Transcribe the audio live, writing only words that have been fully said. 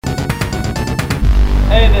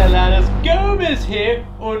Hey there, Lannis. Gomez here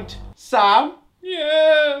und Sam.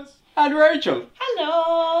 Yes. And Rachel.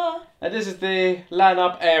 Hello. And this is the Lan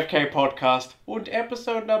Up AFK podcast and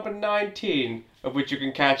episode number 19, of which you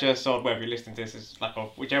can catch us on wherever you listen to this. Is like on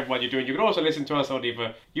whichever one you're doing. You can also listen to us on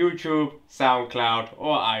either YouTube, SoundCloud,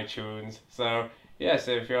 or iTunes. So yes,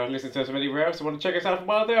 if you're listening to us from anywhere else and want to check us out from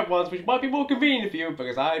one of the other ones, which might be more convenient for you,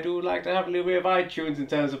 because I do like to have a little bit of iTunes in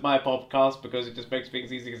terms of my podcast, because it just makes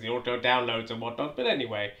things easy because the auto downloads and whatnot. But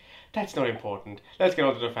anyway, that's not important. Let's get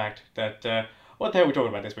on to the fact that, what the hell are we talking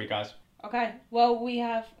about this week, guys? Okay, well, we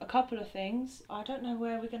have a couple of things. I don't know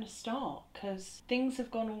where we're going to start, because things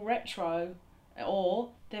have gone all retro,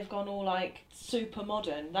 or they've gone all, like, super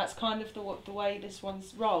modern. That's kind of the way this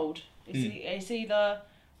one's rolled. It's either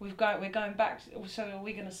we're going back, so are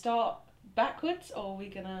we going to start backwards, or are we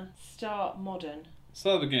going to start modern?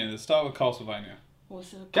 Start at the beginning. Let's start with Castlevania.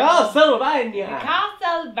 Castlevania!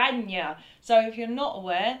 Castlevania! So if you're not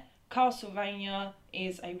aware, Castlevania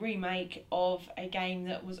is a remake of a game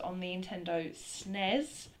that was on the Nintendo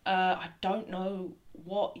SNES. I don't know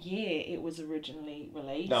what year it was originally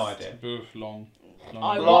released. No idea. Long.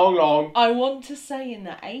 I want to say in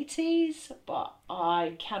the 80s, but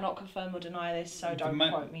I cannot confirm or deny this, so don't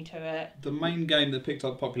quote me to it. The main game that picked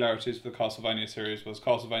up popularity for the Castlevania series was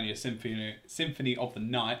Castlevania Symphony of the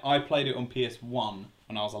Night. I played it on PS1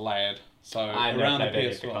 when I was a lad. So around the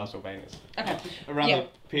PS1. Okay. Around the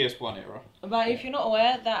PS1 era. But if you're not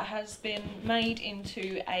aware, that has been made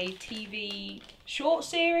into a TV short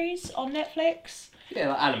series on Netflix. Yeah,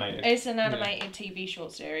 like animated. It's an animated TV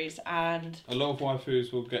short series, and a lot of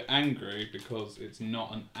waifus will get angry because it's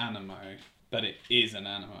not an anime, but it is an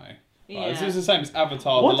anime. Yeah. This is the same as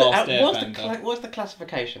Avatar: The Last Airbender. What's the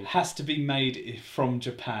classification? Has to be made from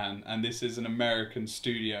Japan, and this is an American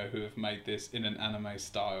studio who have made this in an anime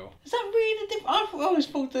style. Is that really different? I've always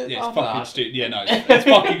thought that. Yeah, it's fucking stupid. Yeah, no, it's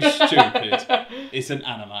fucking stupid. It's an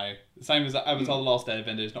anime. The same as Avatar: The Last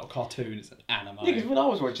Airbender is not a cartoon; it's an anime. Yeah, because when I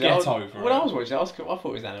was watching I thought it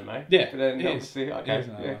was anime. Yeah, but then it obviously, is. okay,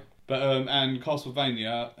 Yeah. But and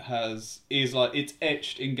Castlevania it's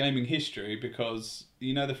etched in gaming history because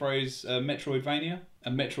you know the phrase Metroidvania, a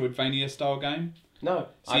Metroidvania style game. No,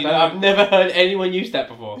 So I've never heard anyone use that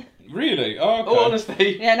before. Really? Oh, okay. Oh,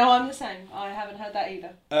 honestly. yeah, no, I'm the same. I haven't heard that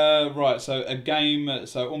either. Right, so a game,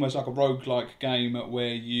 so almost like a roguelike game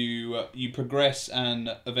where you progress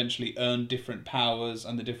and eventually earn different powers,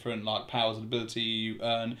 and the different like powers and ability you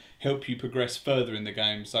earn help you progress further in the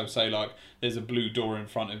game. So say like there's a blue door in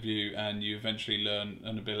front of you and you eventually learn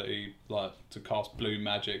an ability like to cast blue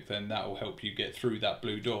magic, then that will help you get through that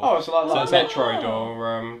blue door. Oh, so like Metroid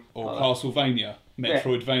or Castlevania,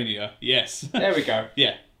 Metroidvania. Yes. There we go.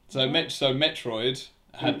 Yeah. So Metroid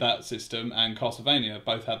had that system, and Castlevania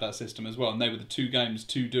both had that system as well, and they were the two games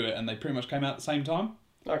to do it, and they pretty much came out at the same time.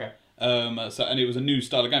 Okay. And it was a new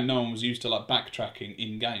style of game. No one was used to like backtracking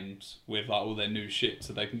in games with like all their new shit,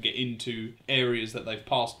 so they can get into areas that they've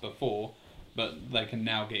passed before, but they can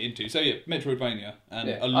now get into. So yeah, Metroidvania, and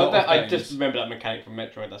a lot of games. I just remember that mechanic from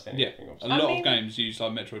Metroid. That's the only thing. A lot of games use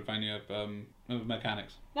like Metroidvania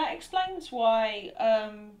mechanics. That explains why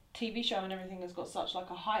TV show and everything has got such like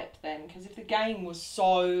a hype then, because if the game was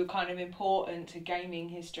so kind of important to gaming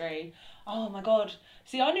history, oh my god.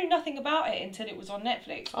 See, I knew nothing about it until it was on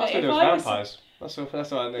Netflix. I thought it was vampires. That's what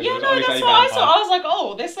I knew. Yeah, no, that's what I saw. I was like,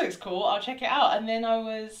 oh, this looks cool, I'll check it out. And then I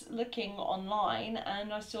was looking online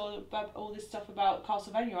and I saw all this stuff about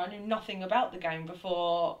Castlevania. I knew nothing about the game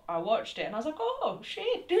before I watched it. And I was like, oh,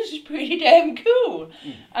 shit, this is pretty damn cool.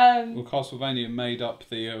 Well, Castlevania made up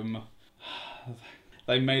the...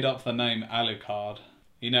 they made up the name Alucard.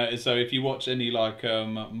 You know, so if you watch any like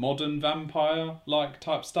modern vampire like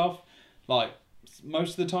type stuff, like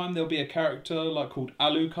most of the time there'll be a character like called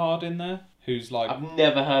Alucard in there. Who's like... I've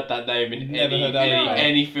never heard that name in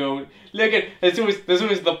any film. Look at there's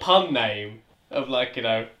always the pun name of like they've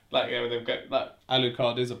got like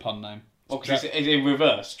Alucard is a pun name. Oh, because it's in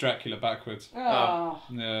reverse. Dracula backwards. Oh.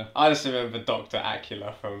 Yeah. I just remember Dr.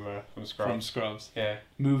 Acula from Scrubs. From Scrubs. Yeah.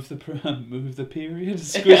 Move the period.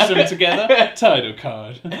 Squish them together. Title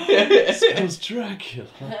card. Spells Dracula.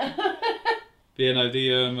 But yeah,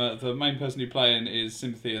 no, the main person you're playing is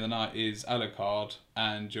Sympathy of the Night is Alucard,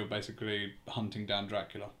 and you're basically hunting down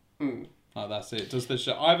Dracula. Like that's it. Does the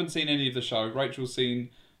show? I haven't seen any of the show. Rachel's seen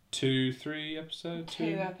 2-3 episodes.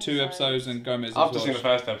 Two episodes, and Gomez. I've just seen the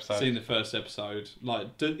first episode. Seen the first episode. Like,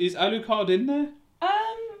 is Alucard in there?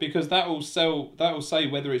 Because that will say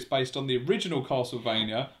whether it's based on the original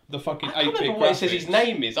Castlevania, the fucking 8-bit graphics. I can't remember what it says his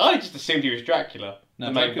name is. I just assumed he was Dracula. No,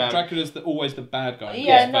 the main Dracula's always the bad guy.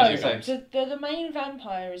 Yeah, Yeah, no, basically. the main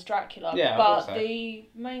vampire is Dracula, Yeah, I but thought so. the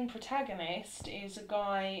main protagonist is a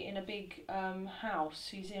guy in a big house.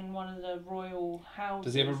 He's in one of the royal houses.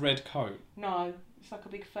 Does he have a red coat? No, it's like a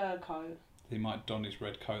big fur coat. He might don his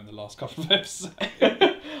red coat in the last couple of episodes.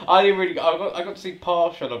 I didn't really. I got to see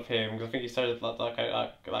partial of him because I think he started like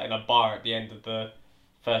in a bar at the end of the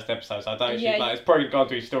first episode. So I don't actually it's probably gone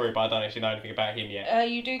through his story, but I don't actually know anything about him yet.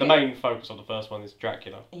 You do. The main focus of the first one is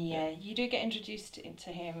Dracula. Yeah, you do get introduced to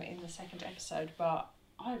him in the second episode, but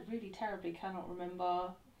I really terribly cannot remember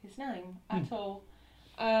his name at all.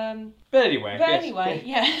 But anyway,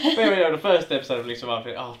 yeah. But anyway, the first episode of Lisa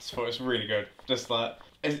Martin, I just thought it was really good. Just like.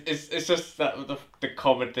 It's just that the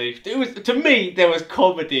comedy. It was, to me, there was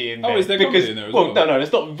comedy in there. Oh, is there comedy in there as well? No,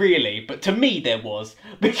 there's not really, but to me there was.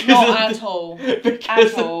 Because Not at all.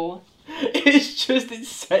 Because at all. It's just, it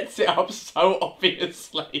sets it up so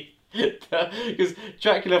obviously. Because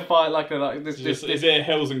Dracula fight Is it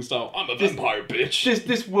Helsing style? I'm a vampire, bitch.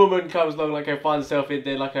 This woman comes along, finds herself in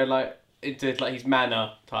there, into his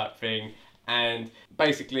manor type thing, and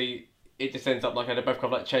basically it just ends up they both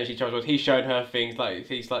kind of change each other's words. He's showing her things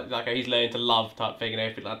he's he's learning to love type thing and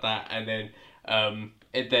everything like that, and then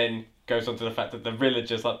it then goes on to the fact that the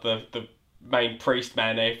villagers, the main priest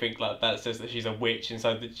man and everything like that, says that she's a witch and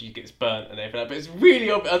so that she gets burnt and everything like that. But it's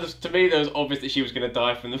really obvious to me. It was obvious that she was going to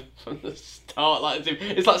die from the start.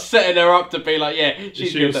 It's like setting her up to be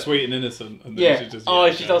she was sweet and innocent, and then yeah. she just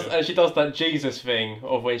and she does that Jesus thing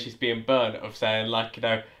of when she's being burnt, of saying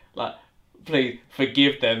please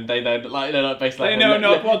forgive them. They know, basically. They know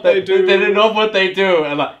not what they do. They know not what they do,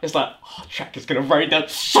 and Dracula's gonna rain down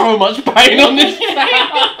so much pain on this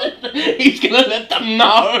town. He's gonna let them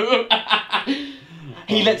know.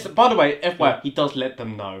 He lets. By the way, FYI, he does let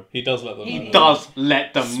them know. He does let them know. He does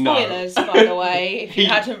let them know. Spoilers, by the way, if you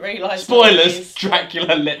hadn't realised. Spoilers.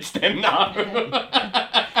 Dracula lets them know.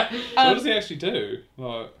 So what does he actually do?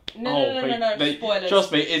 No, spoilers.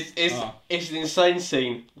 Trust me, it's an insane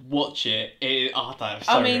scene. Watch it.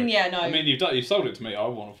 I mean, you've sold it to me. I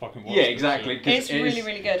want to fucking watch it. Yeah, exactly. It's really,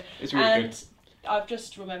 really good. It's really good. I've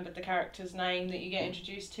just remembered the character's name that you get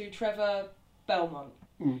introduced to, Trevor Belmont.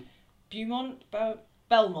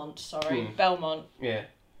 Belmont, sorry. Belmont. Yeah.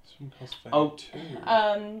 It's from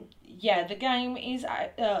Castlevania 2. Yeah, the game is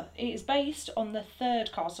it is based on the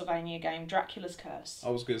third Castlevania game, Dracula's Curse. I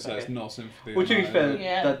was going to say it's not Sympathy. Well, to be fair,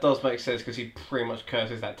 that does make sense because he pretty much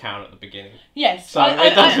curses that town at the beginning. Yes, so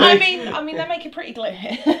I mean they make it pretty clear.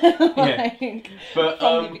 But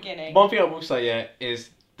from the beginning. One thing I will say, is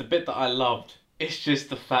the bit that I loved. It's just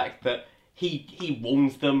the fact that he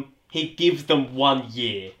warns them. He gives them 1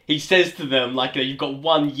 year. He says to them, you've got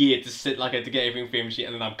 1 year to sit, to get everything finished,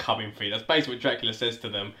 and then I'm coming for you. That's basically what Dracula says to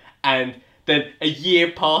them. And then a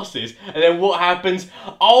year passes, and then what happens?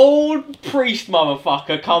 Old priest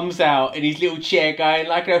motherfucker comes out in his little chair going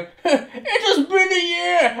it has been a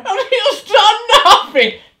year, and he's done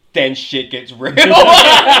nothing. Then shit gets real.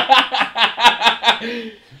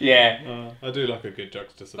 Yeah. I do like a good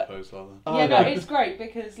juxtapose like that. Yeah, no, it's great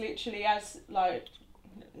because literally as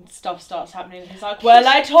stuff starts happening, he's like, well,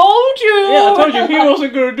 I told you! Yeah, I told you he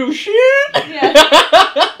wasn't going to do shit! Yeah.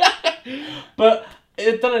 But,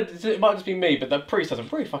 I don't know, it might just be me, but that priest has a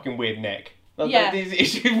very fucking weird neck.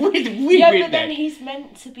 It's weird but neck. then he's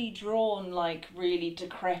meant to be drawn, really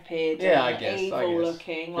decrepit and evil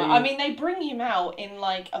looking. I mean, they bring him out in,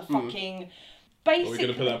 a fucking... Basically... Are we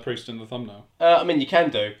going to put that priest in the thumbnail? I mean, you can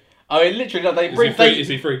do. I mean, literally, Is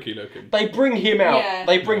he freaky looking? They bring him out. Yeah.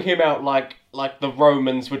 They bring him out like the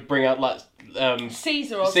Romans would bring out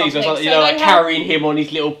Caesar or something. Carrying him on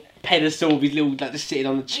his little pedestal with his little just sitting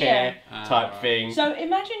on the chair type thing. So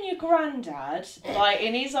imagine your granddad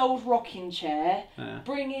in his old rocking chair,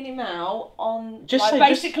 bringing him out on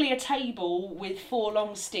basically a table with 4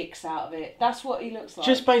 long sticks out of it. That's what he looks like.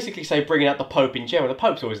 Just basically say bringing out the Pope in jail. The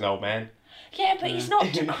Pope's always an old man. Yeah, but he's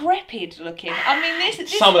not decrepit looking. I mean,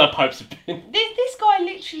 this some of the popes have been. This guy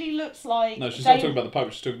literally looks like. No, she's not talking about the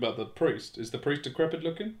pope. She's talking about the priest. Is the priest decrepit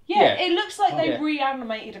looking? Yeah, it looks like they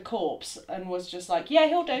reanimated a corpse and was just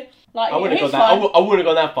he'll do. I wouldn't have gone that. I wouldn't have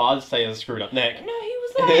gone that far. I'd say a screwed up neck. No, he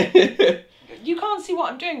was you can't see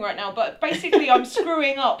what I'm doing right now, but basically I'm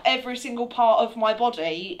screwing up every single part of my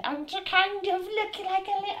body and to kind of look like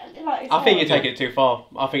a little... I think you're taking it too far.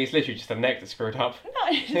 I think it's literally just the neck that's screwed up.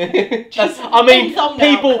 No.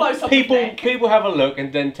 People have a look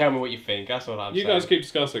and then tell me what you think. That's what I'm saying. You guys keep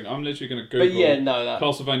discussing. I'm literally going to Google that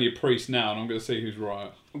Castlevania priest now and I'm going to see who's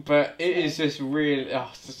right. But it is just really...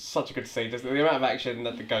 it's such a good scene. The amount of action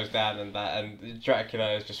that goes down and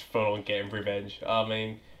Dracula is just full on getting revenge. I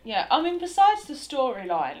mean... Yeah, I mean, besides the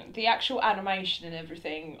storyline, the actual animation and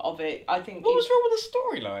everything of it, I think. What was wrong with the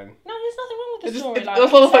storyline? No, there's nothing wrong with the storyline.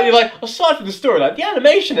 That's what I you're like, aside from the storyline, the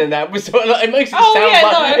animation in that was sort of like, it makes it sound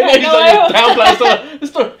like no, it makes it like downplay the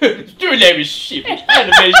storyline is shit.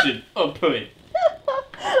 Animation on point.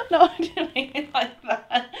 No, I didn't mean it like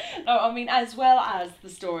that. No, I mean as well as the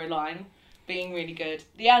storyline being really good,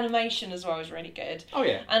 the animation as well is really good. Oh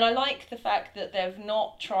yeah. And I like the fact that they've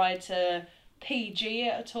not tried to PG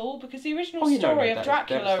it at all, because the original story of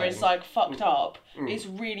Dracula is like fucked up. It's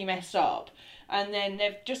really messed up. And then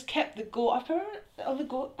they've just kept the gore. Are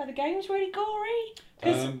the games really gory?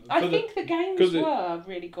 Because I think the games were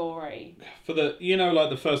really gory. For the, you know,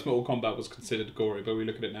 like the first Mortal Kombat was considered gory, but we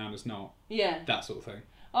look at it now and it's not. Yeah. That sort of thing.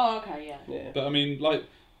 Oh, okay, yeah. But I mean, like,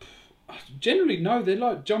 generally, no, they're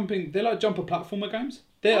like jumper platformer games.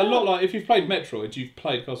 They're a lot like, if you've played Metroid, you've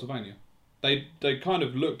played Castlevania. They kind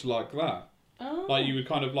of looked like that. Oh. Like you would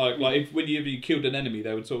kind of like if whenever you killed an enemy,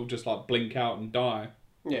 they would sort of just like blink out and die.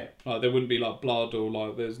 Yeah. Like there wouldn't be like blood or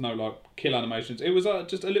like there's no like kill animations. It was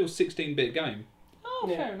just a little 16-bit game. Oh,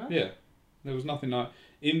 fair enough. Yeah. There was nothing like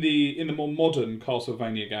in the more modern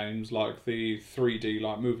Castlevania games, like the 3D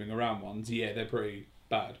like moving around ones. Yeah, they're pretty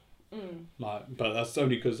bad. Like, but that's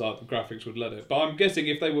only because like the graphics would let it. But I'm guessing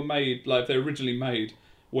if they were made like if they're originally made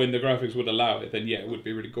when the graphics would allow it, then yeah, it would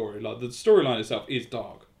be really gory. Like the storyline itself is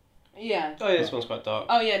dark. Yeah. Oh yeah, this one's quite dark.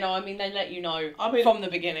 Oh yeah, no, I mean they let you know from the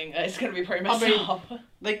beginning that it's going to be pretty messed up.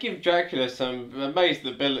 They give Dracula some amazing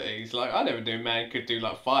abilities. Like I never knew man could do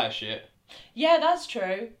like fire shit. Yeah, that's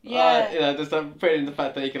true. Yeah. You know, just putting in the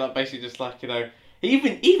fact that he can like basically just like, you know, he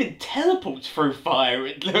even teleports through fire.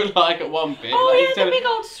 It looked like at one bit. Oh like, yeah, the big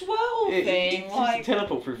old swirl thing. Like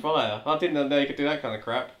teleport through fire. I didn't know he could do that kind of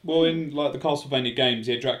crap. Well, in like the Castlevania games,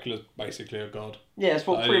 yeah, Dracula's basically a god. Yeah, that's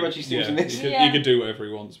what pretty much he seems in this. He could do whatever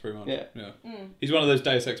he wants, pretty much. Yeah. He's one of those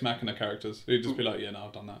Deus Ex Machina characters who'd just be like, yeah, no,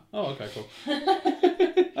 I've done that. Oh, okay, cool.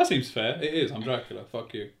 That seems fair. It is. I'm Dracula.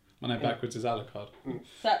 Fuck you. My name backwards is Alucard.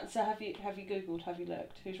 So have you Googled? Have you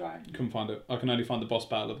looked? Who's right? Couldn't find it. I can only find the boss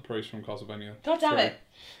battle of the priest from Castlevania. God damn it!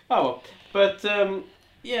 Oh well, but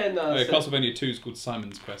yeah, no. Oh, Castlevania 2 is called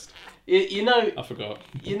Simon's Quest. You know. I forgot.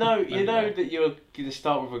 You know that you're going to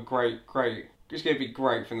start with a great. It's going to be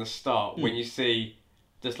great from the start when you see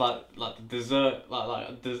just like the dessert, like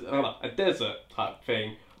a desert type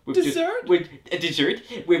thing. With dessert? With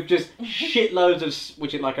just shitloads of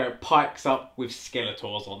which it like pikes up with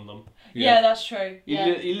Skeletors on them. Yeah, that's true.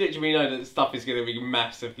 You literally know that the stuff is going to be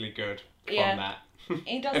massively good from that.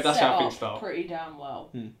 He does if that's set how things up start. pretty damn well.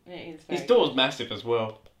 It is His door's massive as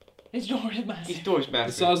well. His door is massive. His door's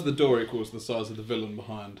massive. The size of the door equals the size of the villain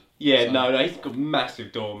behind. Yeah, so. No, he's got a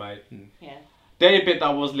massive door, mate. Yeah. The only bit that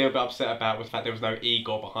I was a little bit upset about was the fact there was no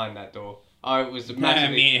Igor behind that door. I was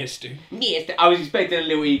massively... I was expecting a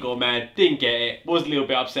little Igor, man. Didn't get it. Was a little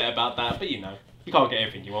bit upset about that, but you know, you can't get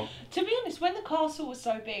everything you want. To be honest, when the castle was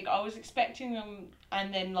so big, I was expecting them,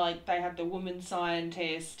 and then like they had the woman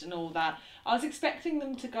scientist and all that. I was expecting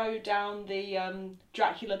them to go down the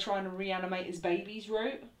Dracula trying to reanimate his babies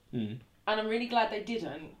route, and I'm really glad they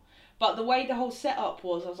didn't. But the way the whole setup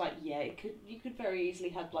was, I was like, yeah, you could very easily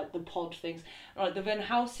have like the pod things, like the Van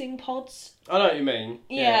Helsing pods. I know what you mean.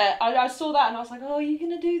 Yeah, I saw that and I was like, oh, are you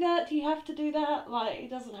gonna do that? Do you have to do that? Like, it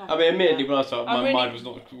doesn't have. I mean, admittedly, when I saw it, my mind was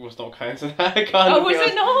not going to that kind of. Oh, was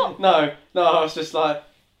it not? No, I was just like,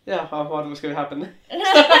 yeah, I wonder what's going to happen.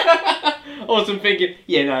 I wasn't thinking,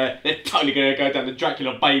 yeah, no, they're totally going to go down the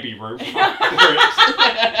Dracula baby route.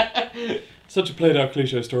 Such a played out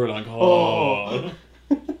cliche storyline. Oh.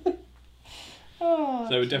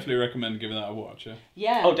 So I would definitely recommend giving that a watch, yeah?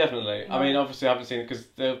 Yeah. Oh, definitely. I mean, obviously I haven't seen it because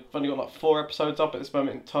they've only got like 4 episodes up at this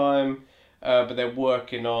moment in time, but they're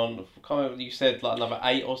working on, I can't remember, you said like another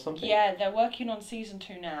 8 or something? Yeah, they're working on season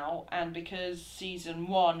 2 now, and because season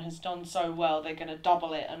 1 has done so well, they're going to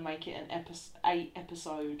double it and make it an 8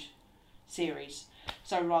 episode series.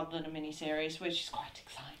 So rather than a mini-series, which is quite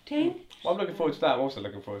exciting. Well, I'm looking forward to that. I'm also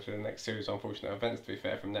looking forward to the next series of Unfortunate Events, to be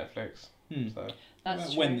fair, from Netflix. So.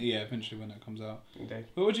 That's true. Eventually when it comes out. Indeed.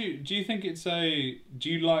 But do you think do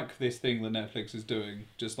you like this thing that Netflix is doing?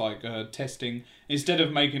 Just like testing, instead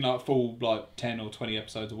of making like full like 10 or 20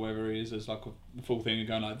 episodes or whatever it is as like a full thing and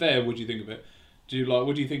going like, there, what do you think of it?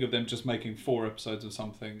 What do you think of them just making 4 episodes of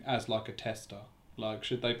something as like a tester? Like,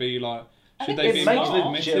 should they be like, it makes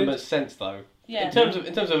legitimate sense though. Yeah.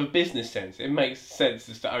 In terms of a business sense, it makes sense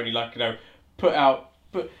as to only like, you know, put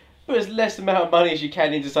as less amount of money as you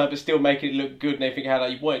can into something, but still make it look good and everything how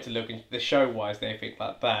like you want it to look, and the show wise and everything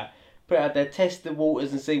like that. Put it out there, test the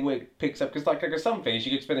waters and see where it picks up. Because like some things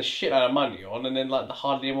you could spend a shit load of money on, and then like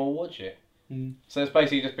hardly anyone will watch it. So it's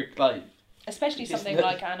basically just like especially something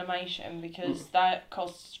like animation, because that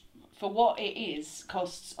costs, for what it is,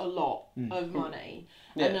 costs a lot of money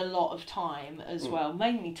and a lot of time as well.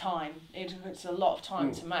 Mainly time. It's a lot of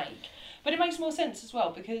time to make. But it makes more sense as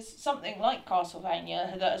well, because something like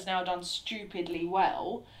Castlevania that has now done stupidly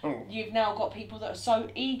well, you've now got people that are so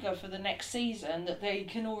eager for the next season that they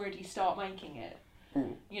can already start making it.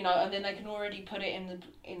 You know, and then they can already put it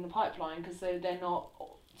in the pipeline, because they're not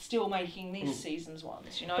still making these seasons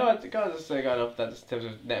ones, you know? Guys, going off that, just in terms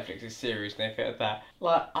of Netflix's series and everything like that.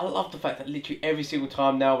 Like, I love the fact that literally every single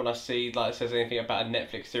time now when I see, like, it says anything about a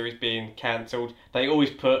Netflix series being cancelled, they always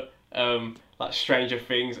put, like, Stranger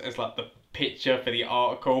Things as, like, the picture for the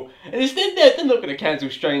article. And they're not going to cancel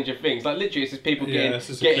Stranger Things. Like, literally, it's just people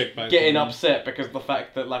getting upset because of the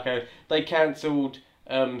fact that, like, they cancelled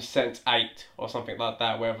Sense 8 or something like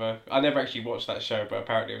that, wherever. I never actually watched that show, but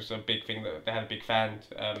apparently it was a big thing that they had a big fan.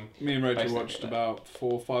 Me and Rachel watched about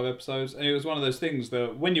 4 or 5 episodes, and it was one of those things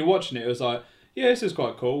that when you're watching it, it was like, yeah, this is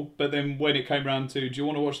quite cool, but then when it came around to, do you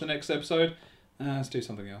want to watch the next episode? Let's do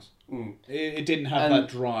something else. It didn't have that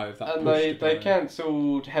drive, that and push. they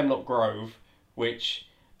cancelled Hemlock Grove, which,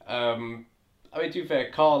 I mean, to be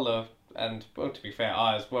fair, Carla and, well, to be fair,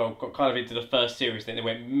 I as well got kind of into the first series, then it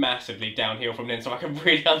went massively downhill from then, so I can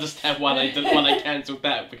really understand why they cancelled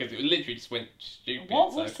that, because it literally just went stupid.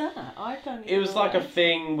 What was that? I don't even It was like a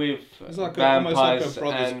thing with it's like vampires, almost like a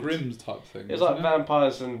Brothers Grimm's type thing. It was like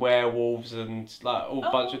vampires and werewolves and like a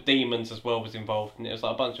bunch of demons as well was involved, and it was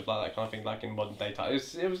like a bunch of like that kind of thing, like in modern day time.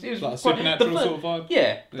 It was like a supernatural sort of vibe.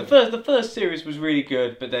 Yeah, the first series was really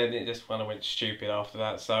good, but then it just kind of went stupid after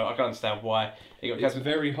that. So I can understand why. It's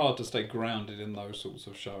very hard to stay grounded in those sorts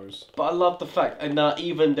of shows. But I love the fact, and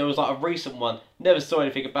even there was like a recent one, never saw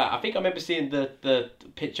anything about. I think I remember seeing the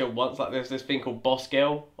picture once. Like there's this thing called Boss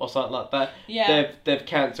Girl or something like that. Yeah. They've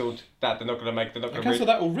cancelled that. They're not going to make. They're not going to cancelled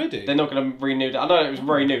that already. They're not going to renew that. I know it was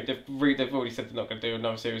very new. They've already said they're not going to do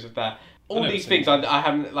another series of that. All these things I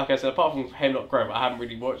haven't, like I said, apart from Hemlock Grove, I haven't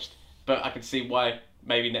really watched. But I can see why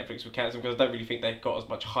maybe Netflix would cancel, because I don't really think they've got as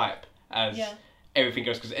much hype as everything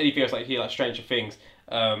else. Because anything else like here, like Stranger Things.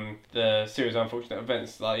 The series of unfortunate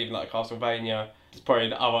events, like even like Castlevania, it's probably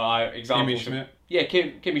the other examples. Kimmy Schmidt. Yeah,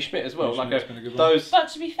 Kimmy Schmidt as well. Like those. But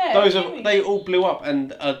to be fair, they all blew up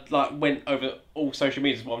and like went over all social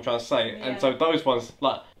media. Is what I'm trying to say. Yeah. And so those ones,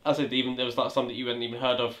 like I said, even there was like some that you hadn't even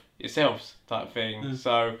heard of yourselves, type thing.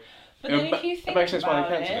 So, but then if you think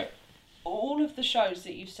about it, all of the shows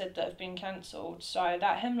that you've said that have been cancelled. So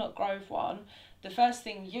that Hemlock Grove one, the first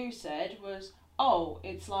thing you said was, "Oh,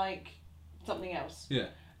 it's like something else." Yeah.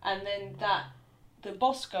 And then the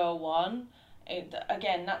Boss Girl one,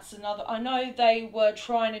 again, that's another. I know they were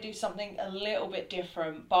trying to do something a little bit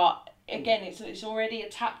different, but again, it's already a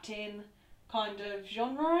tapped in kind of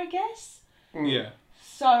genre, I guess. Yeah.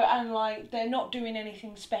 So, and like, they're not doing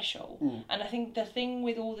anything special. And I think the thing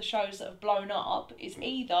with all the shows that have blown up is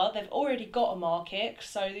either they've already got a market,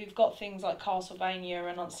 so you've got things like Castlevania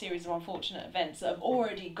and a series of unfortunate events that have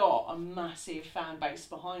already got a massive fan base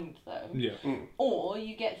behind them. Yeah. Or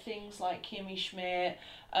you get things like Kimmy Schmidt.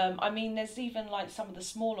 I mean, there's even like some of the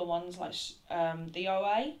smaller ones like the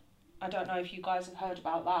OA. I don't know if you guys have heard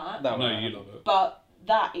about that. No, you love it. But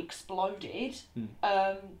that exploded.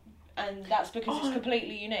 And that's because it's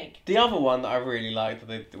completely unique. The other one that I really liked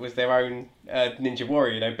was their own Ninja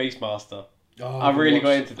Warrior, Beastmaster. Oh, I really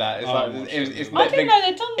got into that. It's it's Netflix. I didn't know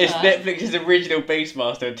they'd done that. It's Netflix's original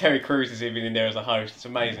Beastmaster, and Terry Crews is even in there as a host. It's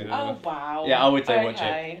amazing. Oh wow! Yeah, I would say watch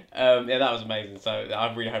it. Yeah, that was amazing. So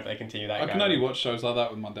I really hope they continue that. I can only watch shows like that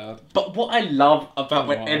with my dad. But what I love about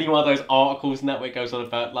when any one of those articles and that where it goes on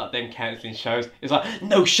about like them cancelling shows, is like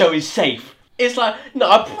no show is safe. It's like, no,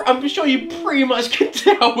 I'm sure you pretty much can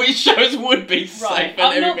tell which shows would be safe and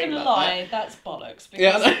I'm everything. not going to lie, that's bollocks.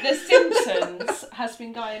 Because The Simpsons has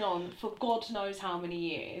been going on for God knows how many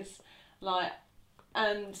years. Like,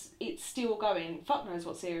 and it's still going. Fuck knows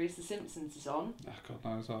what series The Simpsons is on. Oh, God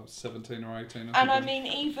knows, like 17 or 18. And I mean,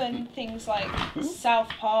 even things like South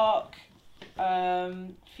Park,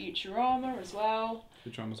 Futurama as well.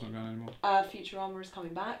 Futurama's not going anymore. Futurama is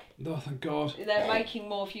coming back. Oh, thank God. They're making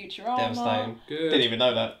more Futurama. Devastating. Good. Didn't even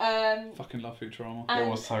know that. Fucking love Futurama. It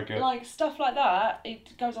was so good. Like, stuff like that,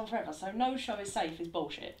 it goes on forever. So no show is safe is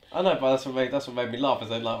bullshit. I know, but that's what made me laugh. Is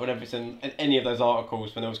that like whenever it's in any of those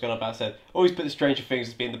articles when it was going about, I said always put the Stranger Things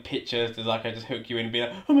as being the pictures to like I just hook you in and be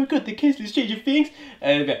like, oh my God, they cancelled Stranger Things,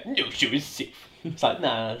 and be like, no show is safe. It's like,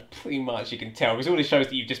 nah, pretty much you can tell because all the shows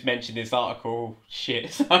that you've just mentioned in this article,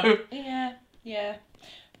 shit. So Yeah.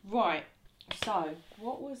 Right. So,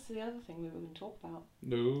 what was the other thing we were going to talk about?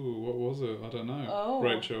 No, what was it? I don't know. Oh.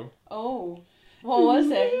 Rachel. Oh. What was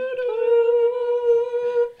it?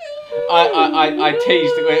 I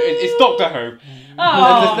teased. It's Doctor Who.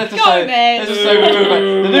 Oh, Let's just go say, then. let's just say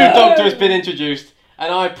the new Doctor has been introduced,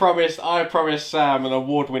 and I promised Sam an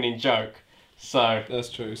award-winning joke. So That's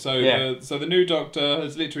true. So Yeah. so the new Doctor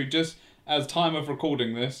has literally just, as time of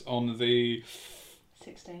recording this, on the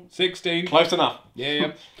 16th. close enough.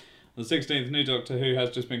 Yeah. The 16th new Doctor Who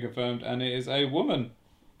has just been confirmed, and it is a woman.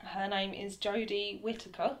 Her name is Jodie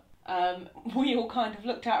Whittaker. We all kind of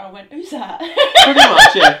looked at her and went, "Who's that?" Pretty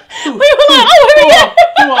much, yeah. We were like, "Oh,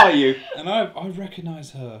 Who are you? And I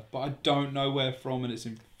recognise her, but I don't know where from, and it's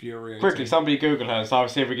infuriating. Quickly, somebody Google her, so I'll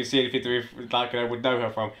see if we can see anything I would know her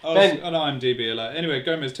from. Oh, Then, an IMDb alert. Anyway,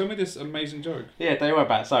 Gomez, tell me this amazing joke. yeah, there you are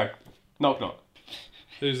back. So, knock knock.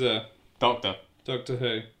 Who's there? Doctor. Doctor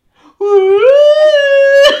Who.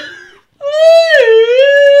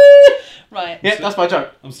 Right. Yeah, that's my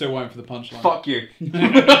joke. I'm still waiting for the punchline. Fuck you.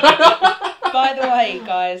 By the way,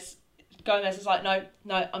 guys, Gomez is like, no,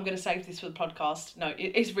 I'm going to save this for the podcast. No,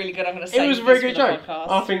 it's really good. I'm going to save It this was a very for good the joke. podcast.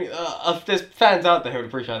 I think there's fans out there who would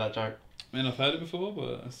appreciate that joke. I mean, I've heard it before,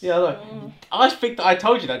 but... Yeah, I know. I think that I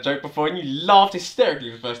told you that joke before and you laughed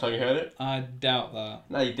hysterically the first time you heard it. I doubt that.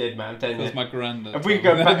 No, you did, man. I'm telling Because you. my granddad If we told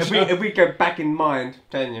go me back, that if we go back in mind, I'm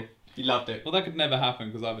telling you, you loved it. Well, that could never happen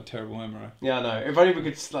because I have a terrible memory. Yeah, I know. If only we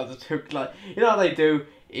could just hook, like, you know how they do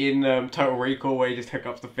in Total Recall, where you just hook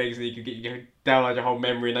up the things and you can download your whole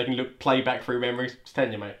memory and they can playback through memories. Just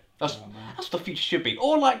telling you, mate. That's what the future should be.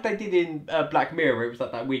 Or like they did in Black Mirror, it was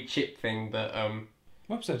like that weird chip thing that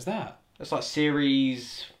What episode's that? it's like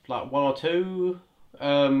series like 1 or 2.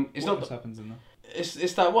 It's What not. happens in there?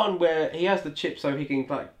 It's that one where he has the chip so he can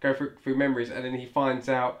like go through memories, and then he finds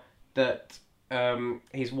out that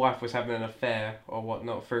his wife was having an affair or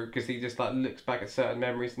whatnot through because he just like looks back at certain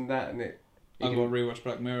memories and that, and it. I've got to rewatch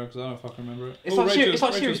Black Mirror because I don't fucking remember it. It's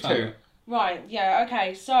like series 2. Right, yeah,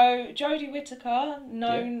 okay. So, Jodie Whittaker,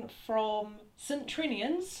 known from St.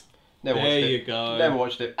 Trinian's. Never watched There it. you go. Never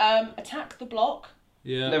watched it. Attack the Block,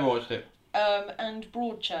 Yeah. Never watched it. and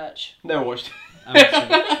Broadchurch. Never watched it.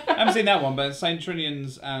 I haven't seen that one, but St.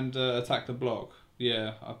 Trinian's and Attack the Block.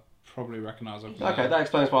 Yeah, I probably recognise it. Okay, that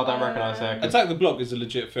explains why I don't recognise her. Attack the Block is a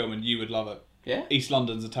legit film and you would love it. Yeah? East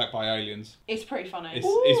London's attacked by aliens. It's pretty funny. It's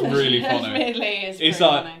really funny. It really is It's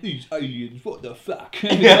pretty like, funny. these aliens, what the fuck?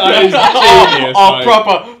 It's genius, Oh,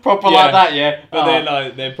 mate. proper Yeah. like that, yeah.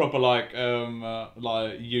 But they're proper like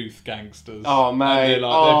youth gangsters. Oh, mate. And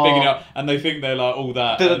they're bigging up and they think they're like all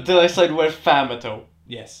that. Did they say the word fam at all?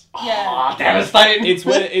 Yes. Yeah. Oh, devastating. It's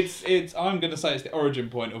where it's I'm gonna say it's the origin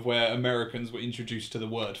point of where Americans were introduced to the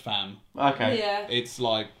word fam. Okay. Yeah. It's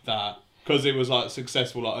like that. Because it was like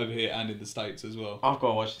successful like over here and in the States as well. I've got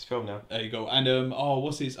to watch this film now. There you go. And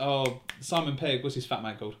Simon Pegg, what's his fat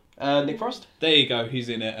man called? Nick Frost? There you go, he's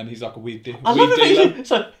in it and he's like a weed dealer. I love it.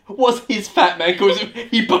 So, what's his fat man called?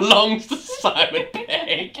 He belongs to Simon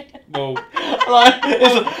Pegg. Well,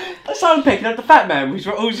 Simon Pegg, like the fat man, who's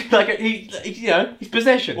like he's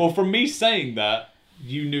possession. well, from me saying that,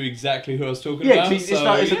 you knew exactly who I was talking Yeah, about. because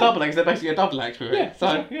it's a double act. They're basically a double act with it. Yeah,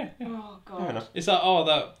 So yeah. Oh, fair God. enough. It's like,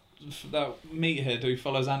 that meathead who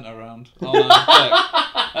follows Ant around. Oh, no, Deck.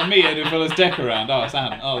 A meathead who follows Deck around. Oh, it's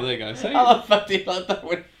Ant. Oh, there you go. See? I love that like that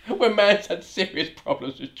when man's had serious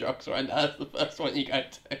problems with drugs, right? That's the first one you go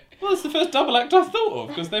to. Well, it's the first double act I thought of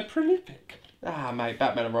because they're prolific. Ah, mate,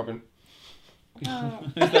 Batman and Robin.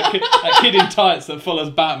 It's that kid in tights that follows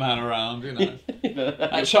Batman around, you know.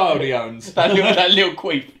 That child he owns. that little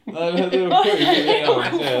queef. That little creep he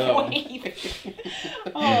owns, yeah, that one.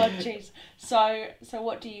 Oh, jeez. So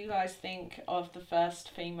what do you guys think of the first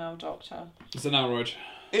female Doctor? It's an outrage.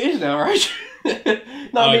 It is now, right? I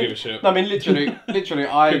don't give a shit. No, I mean, literally, I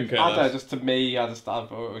Couldn't care don't know, less. just to me, I've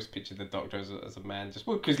always pictured the Doctor as a man, just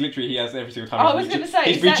because literally he has every single time. Oh, I was gonna say,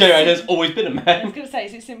 he's is that regenerated, sim- has always been a I was man. going to say,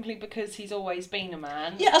 is it simply because he's always been a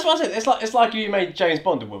man? Yeah, that's what I said. It's like you made James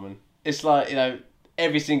Bond a woman. It's like, you know,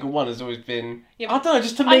 every single one has always been. Yeah, I don't know.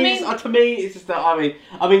 Just to I me, mean- it's just that. I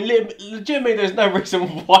mean, legitimately, there's no reason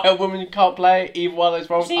why a woman can't play either one of those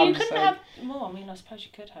roles. So I'm you just couldn't saying. have. Well, I mean, I suppose you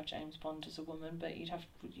could have James Bond as a woman, but you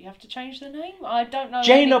have to change the name. I don't know.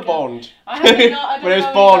 Jaina any girl- Bond. I haven't. I don't When it was know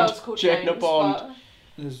any Bond, girls called Jaina James, Bond.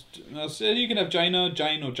 but- You can have Jane,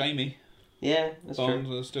 or Jamie. Yeah, that's Bond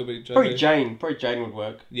true. will still be Probably Jamie. Jane would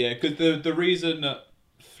work. Yeah, because the reason that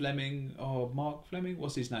Mark Fleming,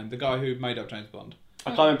 what's his name? The guy who made up James Bond. I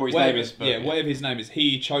can't remember what his name is. But whatever his name is.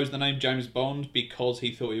 He chose the name James Bond because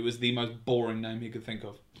he thought it was the most boring name he could think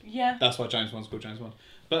of. Yeah. That's why James Bond's called James Bond.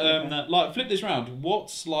 But like, flip this round.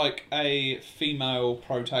 What's like a female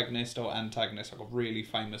protagonist or antagonist, like a really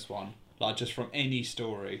famous one, like just from any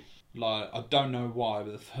story? Like, I don't know why,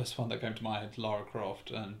 but the first one that came to my head is Lara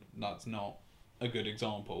Croft, and that's not. a good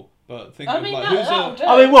example. But think I of mean, like that'll do.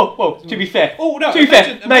 I mean, whoa, to be fair. Oh no! To be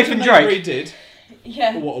fair, Nathan Drake. They did.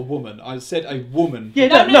 Yeah. What a woman! I said a woman.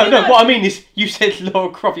 Yeah, no. What I mean is, you said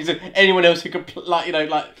Laura Croft. You said anyone else who could,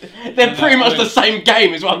 they're pretty much the same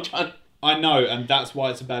game. Is what I'm trying. I know, and that's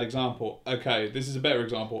why it's a bad example. Okay, this is a better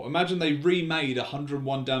example. Imagine they remade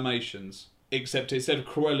 101 Dalmatians, except instead of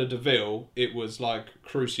Cruella de Vil, it was like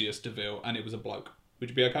Crucius de Vil, and it was a bloke. Would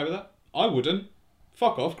you be okay with that? I wouldn't.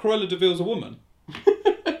 Fuck off. Cruella de Vil's a woman.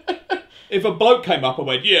 If a bloke came up and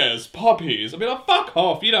went, yes, puppies, I'd be like, fuck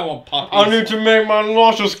off, you don't want puppies. I need to make my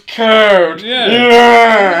luscious coat. Yeah.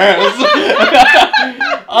 Yes.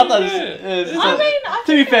 I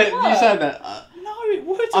to be fair, you said that. No, it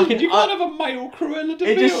wouldn't. You can't have a male Cruella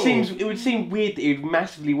de Vil. It would seem weird that he'd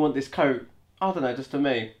massively want this coat. I don't know, just to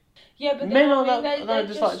me. Yeah, but Men then, are they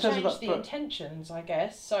just just like changed the intentions, I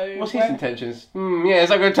guess. So what's his intentions? Yes,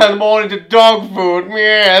 I'm going to turn them all into dog food.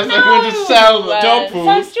 Yes, I'm going to sell them. Dog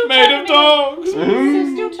food made of dogs.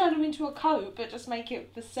 So still turn them into a coat, but just make it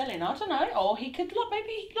for selling. I don't know. Or he could maybe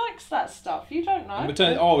he likes that stuff. You don't know. You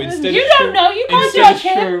don't know. You can't judge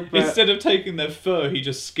him. Instead of taking their fur, he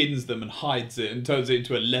just skins them and hides it and turns it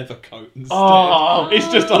into a leather coat instead. Oh. It's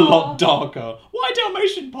just a lot darker. Why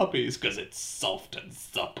Dalmatian puppies? Because it's soft and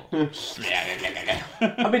supple.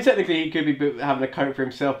 I mean, technically, he could be having a coat for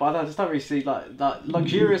himself, but I just don't really see like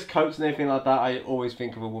luxurious coats and everything like that. I always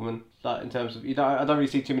think of a woman, like in terms of I don't really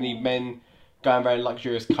see too many men going around in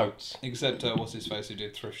luxurious coats. Except what's his face who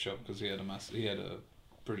did Thrift Shop because he had a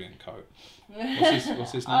brilliant coat.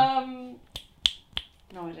 What's his name?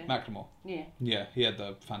 No idea. Macklemore. Yeah. Yeah, he had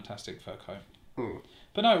the fantastic fur coat. Hmm.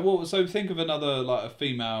 But no, so think of another like a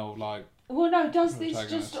female like. Well, no, does this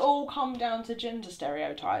just all come down to gender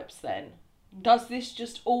stereotypes then? Does this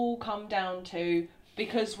just all come down to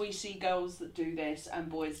because we see girls that do this and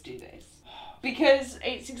boys do this? Because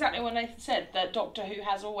it's exactly what Nathan said, that Doctor Who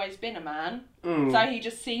has always been a man, so he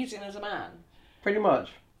just sees him as a man. Pretty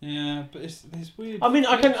much. Yeah, but it's weird. I mean,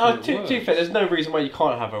 to be fair, there's no reason why you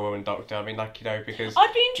can't have a woman doctor. I mean, because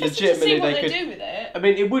I'd be interested to see what they do with it. I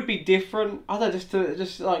mean, it would be different. I don't know,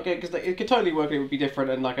 because it could totally work. It would be different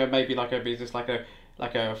and maybe just like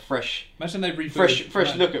a fresh. Imagine they rebooted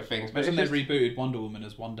fresh look at things. Imagine they rebooted Wonder Woman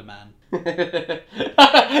as Wonder Man. That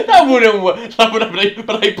wouldn't work.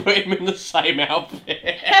 But they put him in the same outfit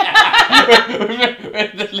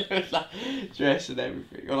with the little dress and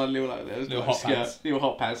everything, or little hot pants. Little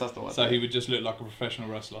hot pants. That's the one. So he would just look like a professional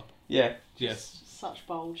wrestler. Yeah. Yes. Such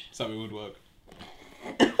bulge. So it would work.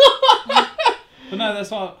 But no,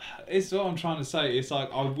 that's what I'm trying to say. It's like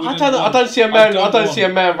I don't see a man. I don't see a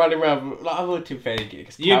man running around. Like, I would too fair.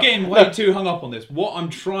 You're getting way too hung up on this. What I'm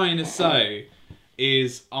trying to say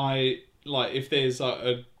is, if there's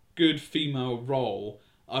a good female role,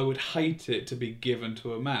 I would hate it to be given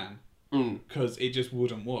to a man because it just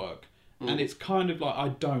wouldn't work. And it's kind of like I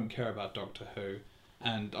don't care about Doctor Who.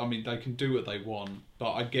 And I mean, they can do what they want,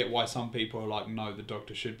 but I get why some people are like, no, the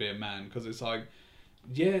Doctor should be a man, because it's like,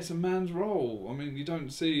 yeah, it's a man's role. I mean, you don't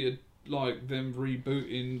see them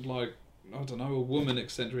rebooting I don't know, a woman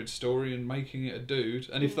eccentric story and making it a dude.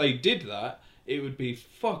 And if they did that, it would be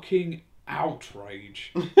fucking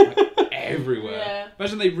outrage everywhere. Yeah.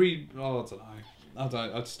 Imagine they I don't know. I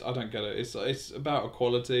don't get it. It's about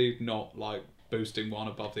equality, not boosting one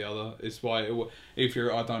above the other. It's why if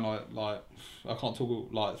you're I don't I can't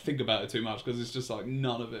talk think about it too much because it's just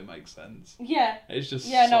none of it makes sense. Yeah. It's just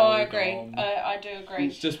I agree. I do agree.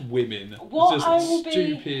 It's just women. What it's just I will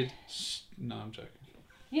stupid. No, I'm joking.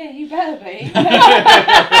 Yeah, you better be.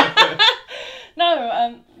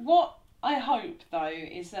 No, what I hope though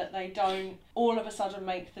is that they don't all of a sudden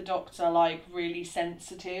make the Doctor really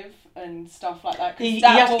sensitive and stuff like that. He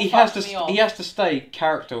has to stay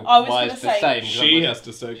character-wise the same. She has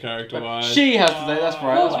to stay character-wise. She has to stay. That's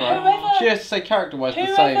right. That's right. She has to stay character-wise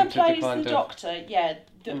the same. Whoever plays the Doctor,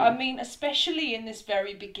 I mean, especially in this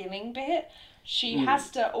very beginning bit, she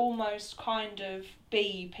has to almost kind of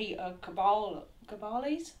be Peter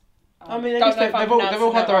Capaldi's. I mean, they've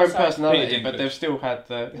all had their own personality, but they've still had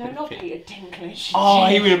the. No, not Peter Dinklage. Oh,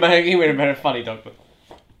 he would have been a funny Doctor.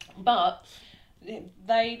 But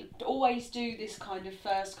they always do this kind of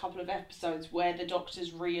first couple of episodes where the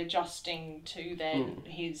Doctor's readjusting to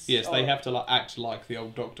his. Yes, they have to act like the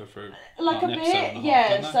old Doctor for a bit,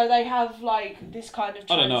 yeah. So they have this kind of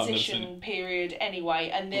transition period anyway,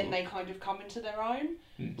 and then they kind of come into their own.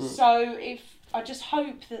 So I just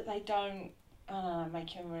hope that they don't. Make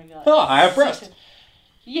him really I have breast.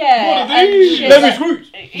 Yeah, what are these? Let me squeeze.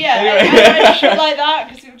 Yeah, and shit like that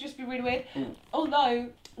because it would just be really weird. Although,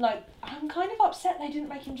 I'm kind of upset they didn't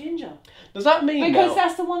make him ginger. Does that mean because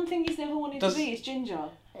that's the one thing he's never wanted to be is ginger.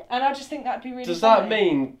 And I just think that'd be really Does funny. that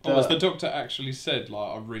mean that... Oh, has the Doctor actually said,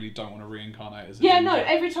 like, I really don't want to reincarnate as a Yeah, ginger? no,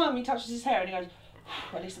 every time he touches his hair and he goes,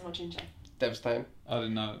 at least I'm not ginger. Devastating. I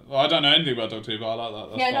didn't know. Well, I don't know anything about Doctor Who, but I like that.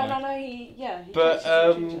 That's Yeah, funny. he But,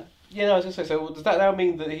 touches his ginger. yeah, no, I was going to say, so does that now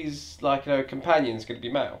mean that he's, like, companion's going to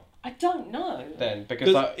be male? I don't know. Then, because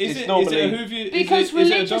like, is it's it normally... a Whovia, Because is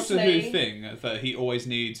it a Doctor Who religiously- thing that he always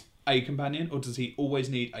needs a companion, or does he always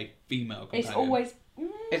need a female companion? It's always...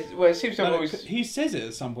 Well, it seems to have always... He says it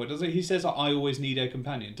at some point, doesn't he? He says, I always need a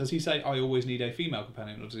companion. Does he say, I always need a female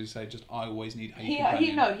companion, or does he say just, I always need a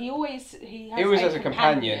companion? He always has a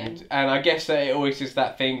companion, and I guess that it always is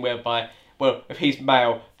that thing whereby, well, if he's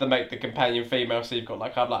male, they make the companion female, so you've got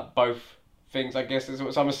like both things, I guess.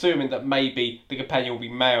 So I'm assuming that maybe the companion will be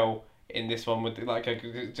male in this one with like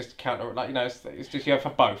just counter, like, you know, it's just for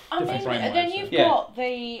both. I mean, brainwaves, then yeah. you've got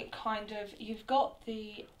the kind of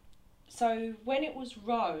so when it was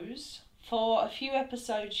Rose, for a few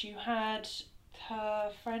episodes you had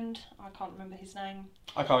her friend, I can't remember his name.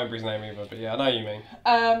 I can't remember his name either, but yeah, I know what you mean.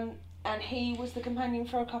 And he was the companion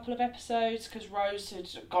for a couple of episodes because Rose had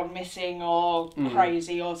gone missing or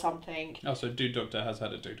crazy or something. Oh, so Dude Doctor has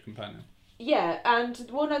had a dude companion. Yeah, and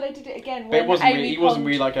well, no, they did it again. But When he wasn't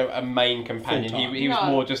really like a main companion. Full-time. He was No.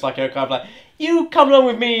 more just like a kind of like, you come along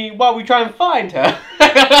with me while we try and find her.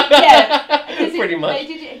 Yeah, pretty much. They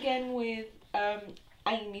did it again with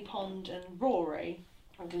Amy Pond and Rory,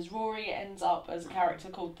 because Rory ends up as a character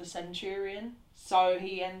called the Centurion. So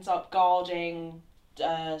he ends up guarding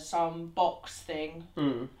some box thing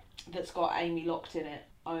that's got Amy locked in it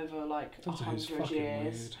over like Doctor Who's 100 fucking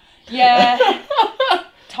years. weird. Yeah.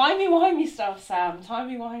 Timey-wimey stuff, Sam.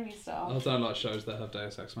 Timey-wimey stuff. I don't like shows that have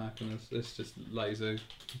Deus Ex Machina. It's just lazy.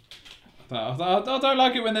 I don't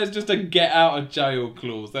like it when there's just a get out of jail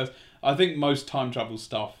clause. I think most time travel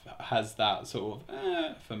stuff has that sort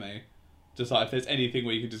of for me. Just like if there's anything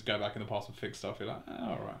where you can just go back in the past and fix stuff, you're like,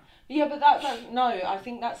 alright. Yeah, but no, I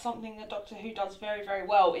think that's something that Doctor Who does very, very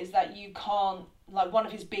well, is that you can't, like, one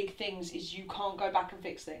of his big things is you can't go back and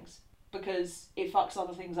fix things because it fucks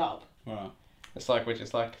other things up. Right. It's like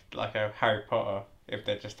a Harry Potter if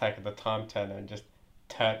they're just taking the time turner and just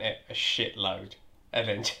turn it a shitload and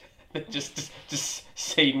then just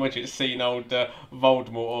seen old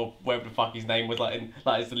Voldemort or whatever the fuck his name was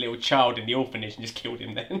as a little child in the orphanage and just killed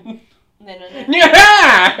him then. No.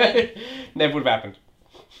 Never would have happened.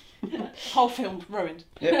 Whole film ruined.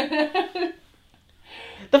 Yep.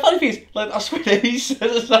 The funny thing is, like, I swear that he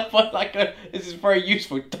says at some point, like, this is very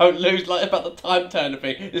useful, don't lose, like, about the time turner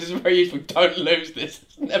thing, this is very useful, don't lose this,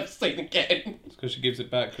 it's never seen again. It's because she gives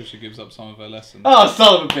it back because she gives up some of her lessons. Oh,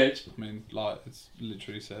 son of a bitch. I mean, like, it's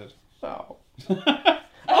literally said. Oh.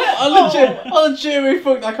 I legitimately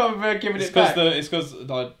thought I can't remember giving it back. It's because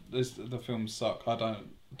like, the films suck. I don't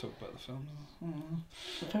talk about the films.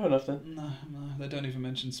 Fair enough then. No, they don't even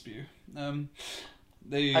mention spew. I don't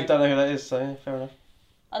know who that is, so yeah, fair enough.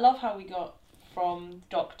 I love how we got from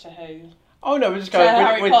Doctor Who Oh no, we're just to going.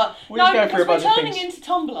 Harry Potter. We're just going because through a bunch we're of turning things. into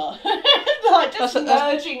Tumblr. Like, just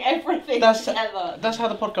merging everything together. That's how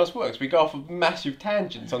the podcast works. We go off of massive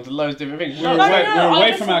tangents onto loads of different things. We're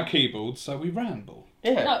away from our keyboards, so we ramble.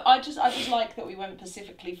 Yeah. No, I just like that we went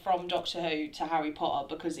specifically from Doctor Who to Harry Potter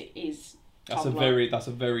because it is That's Tumblr.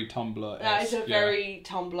 a very Tumblr. That is a very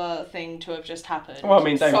Tumblr thing to have just happened. Well, I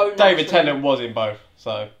mean, David Tennant was in both,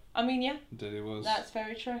 so. I mean, yeah. Indeed it was. That's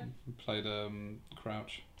very true. He played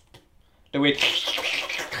Crouch. The weird.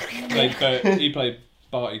 He played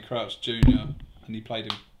Barty Crouch Jr. and he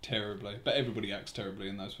played him terribly. But everybody acts terribly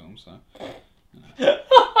in those films, so. I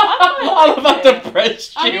love how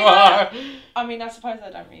depressed you are. I mean, I suppose I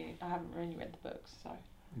haven't really read the books, so.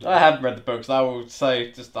 I haven't read the books. I will say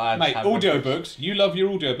Mate, audiobooks. You love your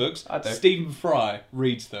audiobooks. I do. Stephen Fry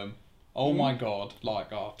reads them. Oh my god!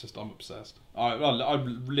 I'm obsessed. I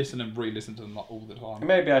listen and re-listen to them all the time.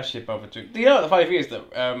 Maybe I should bother to. You know what the funny thing is that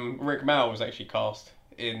Rick Mall was actually cast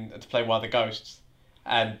to play one of the ghosts,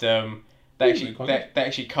 and they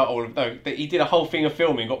actually cut all of those. He did a whole thing of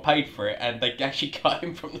filming, got paid for it, and they actually cut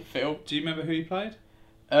him from the film. Do you remember who he played?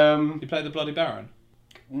 He played the Bloody Baron.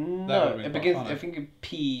 No, it begins. I think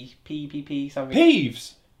P something.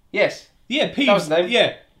 Peeves. Yes. Yeah, Peeves. That was the name.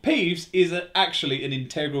 Yeah, Peeves is actually an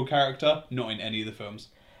integral character, not in any of the films.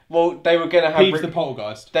 Well, they were gonna have Peeves the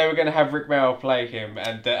Poltergeist. They were gonna have Rick Mall play him,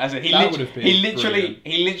 and he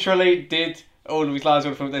literally did all of his lines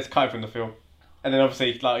all from this cut from the film, and then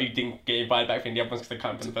obviously he didn't get invited back from the other ones because they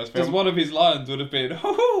cut him from the first film. Because one of his lines would have been,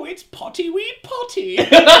 "Oh, it's potty wee potty."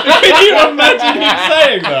 Can you imagine him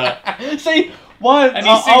saying that? See, Why? And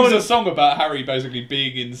he sings a song about Harry basically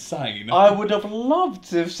being insane. I would have loved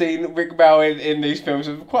to have seen Rick Mel in these films.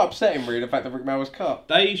 It was quite upsetting, really, the fact that Rick Mel was cut.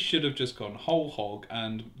 They should have just gone whole hog,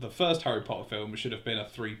 and the first Harry Potter film should have been a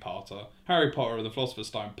 3-parter. Harry Potter and the Philosopher's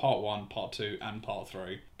Stone, Part 1, Part 2, and Part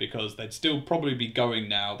 3. Because they'd still probably be going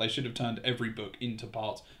now. They should have turned every book into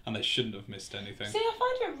parts, and they shouldn't have missed anything. See, I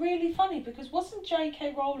find it really funny, because wasn't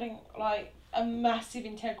J.K. Rowling, like, a massive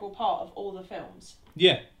integral part of all the films?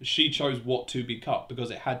 Yeah, she chose what to be cut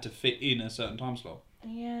because it had to fit in a certain time slot.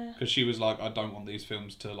 Yeah. Because she was like, I don't want these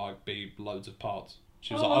films to like be loads of parts.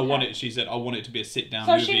 She was Oh, like, I want okay. it. She said, I want it to be a sit-down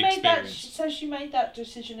So movie she made experience. that. So she made that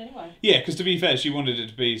decision anyway. Yeah, because to be fair, she wanted it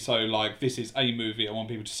to be so like, this is a movie. I want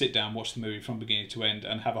people to sit down, watch the movie from beginning to end,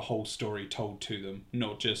 and have a whole story told to them.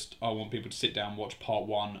 Not just, I want people to sit down, watch part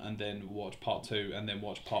 1, and then watch part 2, and then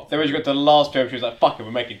watch part 3. Then when she got to the last film, she was like, fuck it, we're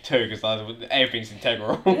making 2, because everything's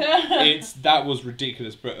integral. That was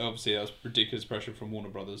ridiculous. Obviously, that was ridiculous pressure from Warner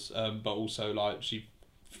Brothers. But also, like, she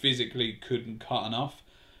physically couldn't cut enough.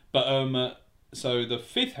 But so the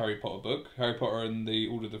 5th Harry Potter book, Harry Potter and the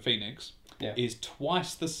Order of the Phoenix, is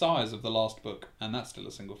twice the size of the last book, and that's still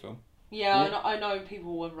a single film. Yeah, I know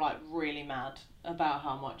people were like really mad about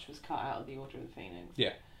how much was cut out of the Order of the Phoenix.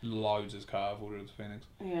 Yeah, loads is cut out of Order of the Phoenix.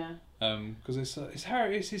 Yeah. Because it's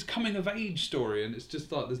Harry, it's his coming of age story, and it's just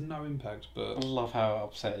like there's no impact. But I love how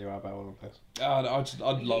upset you are about all of this.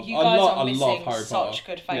 You guys are missing love Harry Potter. such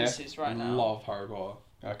good faces right now. I love Harry Potter.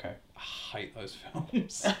 Okay. I hate those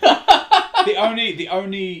films. the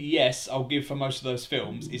only yes I'll give for most of those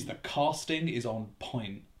films is the casting is on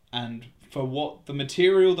point, and for what the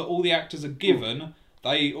material that all the actors are given,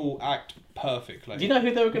 they all act perfectly. Do you know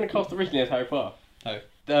who they were going to cast originally as Harry Potter? No.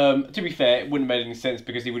 To be fair, it wouldn't have made any sense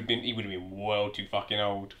because he would have been well too fucking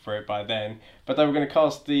old for it by then. But they were going to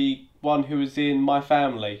cast the one who was in My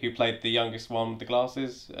Family, who played the youngest one with the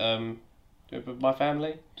glasses. My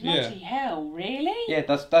Family. Bloody hell, really? Yeah,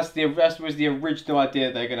 that was the original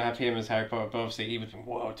idea. They're going to have him as Harry Potter, but obviously he would have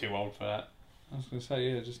been well too old for that. I was going to say,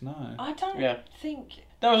 yeah, just no. I don't think...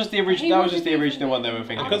 That was just the original. That was just the original one they were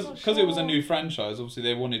thinking. Because it was a new franchise, obviously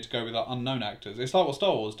they wanted to go with like, unknown actors. It's like what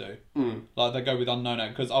Star Wars do. Like they go with unknown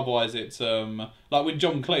actors because otherwise it's like with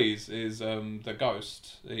John Cleese is the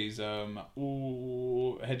Ghost. He's nearly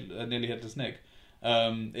headless Nick.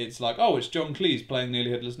 It's like it's John Cleese playing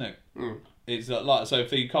nearly headless Nick. It's like so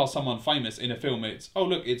if you cast someone famous in a film, it's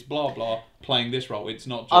it's blah blah playing this role. It's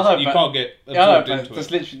not just you can't get absorbed into it. That's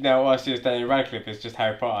literally now all I see is Daniel Radcliffe is just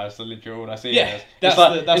Harry Potter. That's literally all I see. Yeah, that's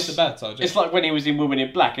the bad side. It's like when he was in Woman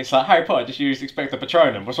in Black. It's like Harry Potter just used Expecto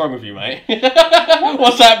Patronum. What's wrong with you, mate?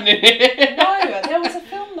 What's happening here? No, there was a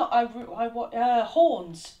film that I watched,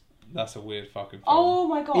 Horns. That's a weird fucking film. Oh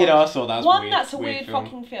my god! I saw that. One, that's a weird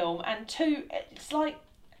fucking film, and 2, it's like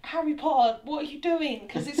Harry Potter. What are you doing?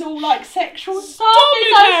 Because it's all like sexual stuff.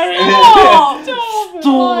 Harry! Stop!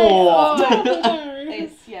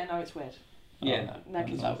 It's weird. Yeah,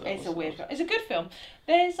 it's a weird film. It's a good film.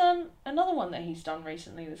 There's another one that he's done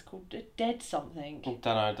recently that's called Dead Something. Don't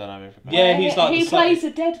know. Yeah, he's like he plays a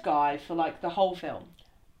dead guy for like the whole film.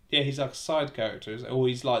 Yeah, he's like a side character, or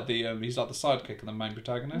he's like the sidekick of the main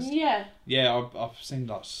protagonist. Yeah. Yeah, I've seen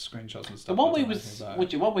like screenshots and stuff. The one we was a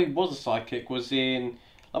sidekick was in.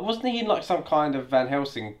 Wasn't he in like some kind of Van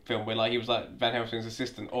Helsing film where like he was like Van Helsing's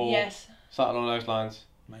assistant or something along those lines?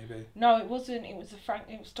 Maybe. No, it wasn't. It was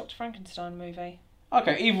it was Dr. Frankenstein movie.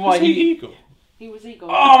 Okay, either way, was he Eagle. He was Eagle.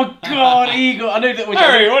 Oh God, Eagle! I knew that.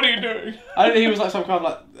 Harry, what are you doing? I knew he was like some kind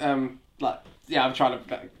of I'm trying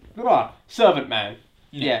to servant man.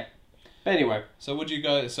 Yeah. But anyway. So will you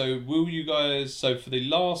guys? So for the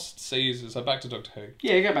last season, so back to Doctor Who.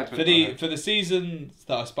 Yeah, go back to for the season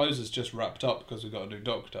that I suppose has just wrapped up because we've got a new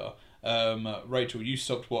Doctor. Rachel, you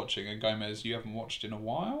stopped watching, and Gomez, you haven't watched in a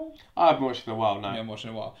while. I haven't watched in a while. No, you haven't watched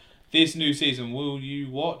in a while. This new season, will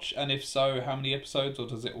you watch? And if so, how many episodes, or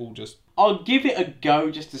does it all just? I'll give it a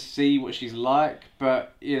go just to see what she's like,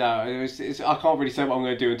 but I can't really say what I'm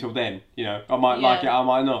going to do until then. I might like it, I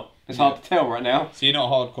might not. It's hard to tell right now. So you're not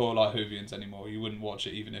hardcore like Whovians anymore. You wouldn't watch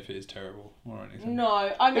it even if it is terrible or anything.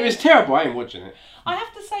 No, I mean, if it's terrible, I ain't watching it. I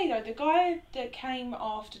have to say though, the guy that came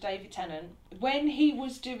after David Tennant, when he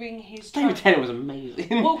was doing his David Tennant was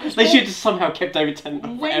amazing. Well, they should have somehow kept David Tennant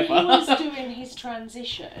forever. When he was doing his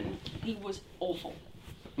transition, he was awful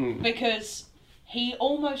because he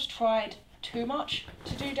almost tried too much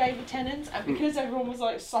to do David Tennant, and because everyone was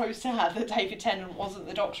like so sad that David Tennant wasn't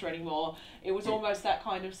the Doctor anymore, it was almost that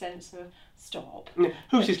kind of sense of stop.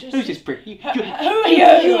 Who's this prick? Who are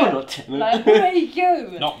you? You're not Tennant. Like, who are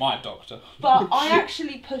you? Not my Doctor. But I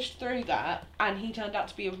actually pushed through that, and he turned out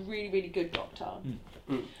to be a really, really good Doctor.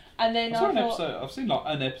 And then I've seen like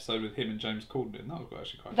an episode with him and James Corden. That was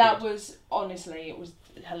actually quite. That good. was honestly, it was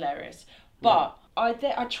hilarious. But I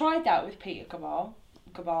tried that with Peter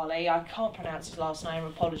Cavalli. I can't pronounce his last name.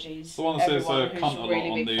 Apologies. The one that says everyone cunt who's a lot really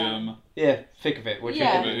on big fan. Yeah, thick of it. What you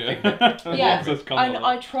Yeah. think Yeah. Yeah, Says cunt a and lot.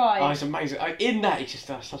 I tried. Oh, it's amazing. In that, he's just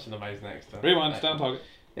such an amazing actor. Rewind, down target.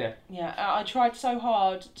 Yeah, I tried so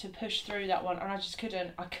hard to push through that one, and I just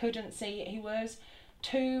couldn't. I couldn't see it. He was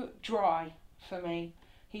too dry for me.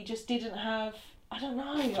 He just didn't have. I don't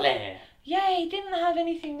know. Flair. Yeah, he didn't have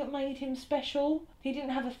anything that made him special. He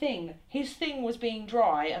didn't have a thing. His thing was being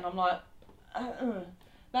dry, and I'm like,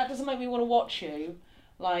 that doesn't make me want to watch you,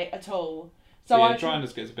 like, at all. So yeah,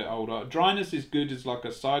 dryness gets a bit older. Dryness is good as like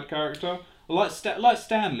a side character, like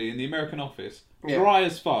Stanley in The American Office. Yeah. Dry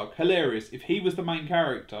as fuck, hilarious. If he was the main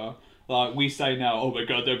character, like we say now, oh my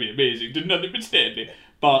god, that'd be amazing. Did nothing but Stanley.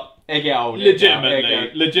 But They get older.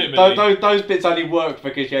 legitimately. Those bits only work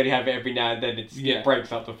because you only have it every now and then. It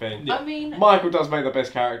breaks up the thing. Yeah. I mean, Michael does make the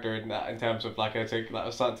best character in that, in terms of like a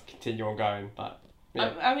starting to continue on going. But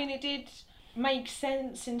yeah. I mean, it did make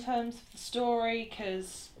sense in terms of the story,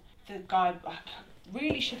 because the guy, I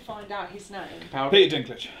really should find out his name. Capaldi? Peter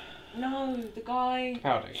Dinklage. No, the guy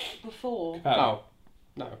Capaldi. before. Oh,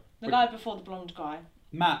 no. The guy before the blonde guy.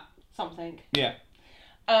 Matt. Something. Yeah.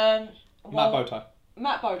 Well, Matt Bowtie.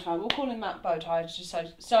 Matt Bowtie. We'll call him Matt Bowtie. Just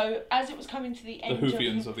so as it was coming to the The end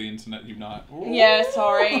Hoofians of the internet unite. Yeah,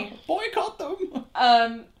 sorry. Boycott them.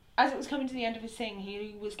 As it was coming to the end of his thing,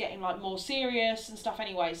 he was getting like more serious and stuff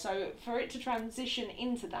anyway. So for it to transition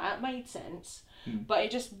into that made sense, but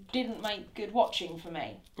it just didn't make good watching for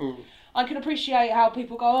me. I can appreciate how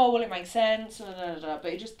people go, oh well, it makes sense, but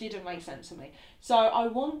it just didn't make sense to me. So I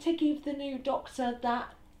want to give the new Doctor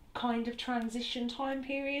that kind of transition time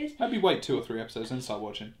period. Maybe wait 2 or 3 episodes and start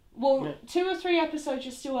watching. Well, 2 or 3 episodes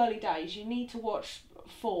are still early days. You need to watch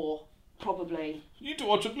 4, probably. You need to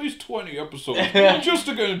watch at least 20 episodes just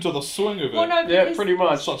to get into the swing of it. Well, no, Yeah, pretty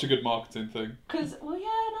much. Such a good marketing thing. Because, well, yeah,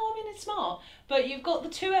 no, I mean, it's smart. But you've got the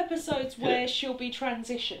 2 episodes where she'll be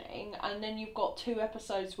transitioning, and then you've got 2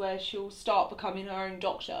 episodes where she'll start becoming her own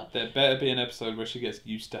Doctor. There better be an episode where she gets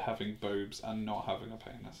used to having boobs and not having a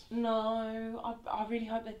penis. No, I really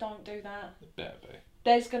hope they don't do that. There better be.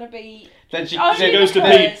 There's going to be... Then she goes to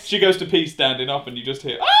pee. She goes to pee standing up, and you just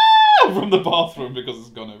hear "ah" from the bathroom because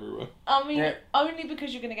it's gone everywhere. I mean, only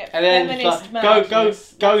because you're going to get and then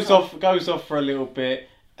feminist goes off for a little bit,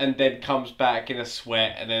 and then comes back in a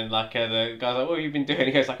sweat, and then like the guy's like, "What have you been doing?"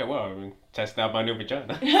 He goes like, "Well, I've been testing out my new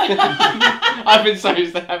vagina. I've been so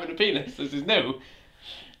used to having a penis. This is new."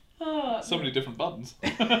 So many different buttons.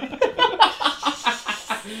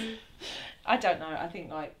 I don't know. I think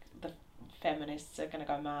like the feminists are going to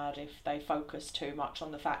go mad if they focus too much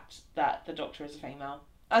on the fact that the Doctor is a female.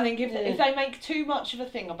 I think if they make too much of a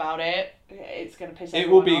thing about it, it's going to piss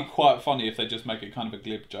everyone off. It will be quite funny if they just make it kind of a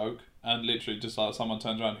glib joke and literally just like someone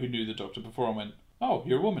turns around who knew the Doctor before and went, "Oh,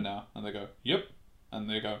 you're a woman now," and they go, "Yep," and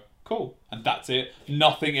they go, "Cool," and that's it.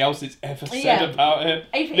 Nothing else is ever said about it.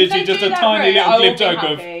 Literally just a tiny little glib joke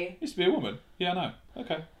of, "Used to be a woman." Yeah, I know.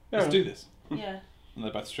 Okay, let's do this. Yeah. And they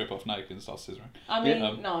both strip off naked and start scissoring. I mean,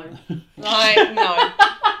 no. Like, no.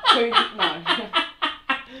 No.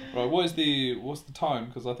 Right, what's the time?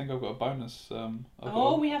 Because I think I've got a bonus.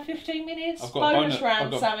 We have 15 minutes. I've got bonus round,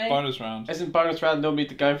 I've got Sammy. Bonus round. Isn't bonus round normally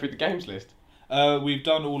going through the games list? We've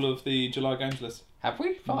done all of the July games list. Have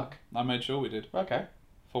we? Fuck. I made sure we did. Okay.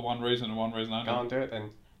 For one reason and one reason only. Can't do it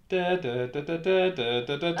then. Well,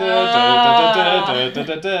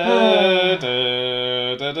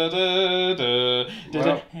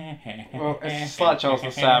 it's a slight chance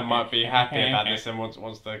that Sam might be happy about this and wants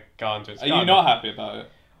to go into it. Are you not happy about it?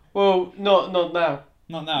 Well, not now.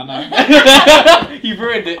 Not now, no. You've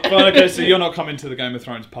ruined it. Well, okay, so you're not coming to the Game of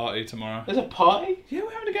Thrones party tomorrow. There's a party? Yeah,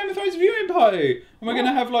 we're having a Game of Thrones viewing party. And we're going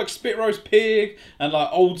to have like spit roast pig and like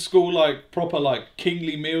old school, like proper like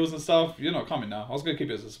kingly meals and stuff. You're not coming now. I was going to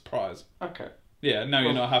keep it as a surprise. Okay. Yeah, no,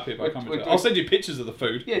 you're not happy about coming to it. I'll send you pictures of the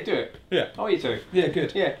food. Yeah, do it. Yeah. I want you to. Yeah,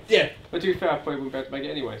 good. Yeah. Yeah. But to be fair, I probably wouldn't be able to make it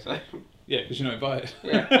anyway, so... Yeah, because you're not invited.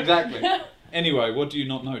 Yeah, exactly. Anyway, what do you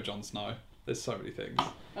not know, Jon Snow? There's so many things.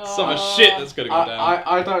 So much shit that's going to go down.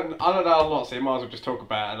 I don't know a lot, so you might as well just talk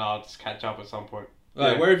about it and I'll just catch up at some point.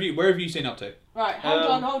 Right, where have you seen up to? Right,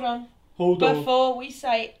 hold on. Hold on. Before we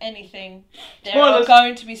say anything, there Spoilers. are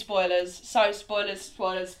going to be spoilers. So spoilers.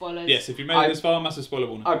 Yes, if you made it this far, massive spoiler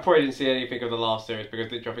warning. I probably didn't see anything of the last series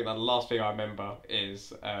because literally I think that the last thing I remember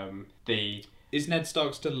is the. Is Ned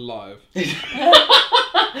Stark still alive?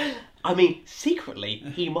 I mean, secretly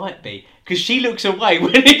he might be because she looks away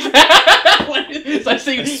when he's. So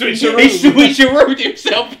see, he switcherooed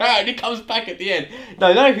himself out and he comes back at the end. No,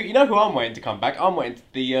 you know who I'm waiting to come back. I'm waiting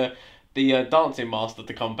to the dancing master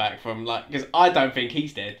to come back from because I don't think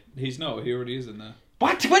he's dead. He's not. He already is in there.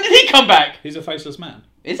 What? When did he come back? He's a faceless man.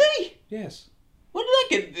 Is he? Yes. When did that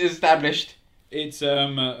get established? It's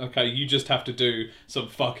okay. You just have to do some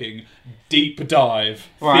fucking deep dive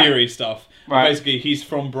Right. theory stuff. Right. Basically, he's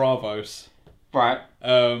from Bravos. Right.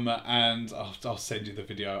 And I'll send you the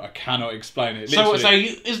video. I cannot explain it. So Literally.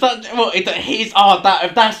 is that what? He's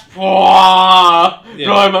that's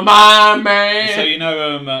blowing my mind, man. So you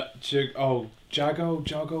know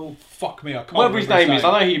Jago. Fuck me, I can't. Whatever his name is,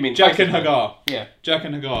 I know who you mean. Jack and Hagar. Yeah. Jack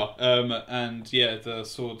and Hagar. And yeah, the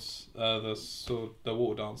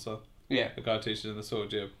water dancer. Yeah. The guy teaches in the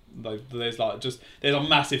sword. Yeah. There's a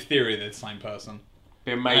massive theory they're the same person.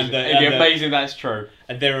 Be amazing. And, It'd be amazing. That's true.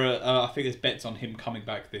 And there are, I think there's bets on him coming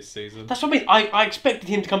back this season. That's what I mean. I expected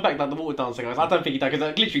him to come back like the water dancer guys. I don't think he did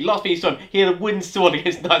because literally last thing he saw him, he had a wooden sword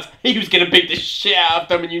against Knights. He was gonna beat the shit out of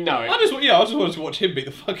them, and you know it. I just wanted to watch him beat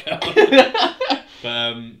the fuck out.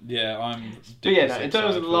 But yeah, I'm. But yeah, no, in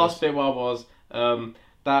terms of the last bit, where I was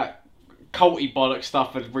that culty bollock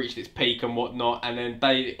stuff had reached its peak and whatnot, and then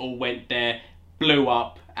they all went there, blew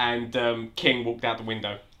up, and King walked out the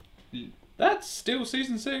window. That's still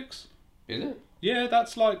season 6. Is it? Yeah,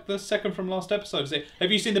 that's like the second from last episode.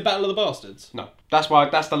 Have you seen the Battle of the Bastards? No. That's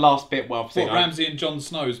the last bit where I've seen. Ramsay and Jon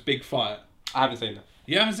Snow's big fight. I haven't seen that.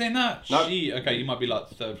 You haven't seen that? No. Okay, you might be like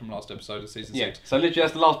the third from last episode of season 6. So literally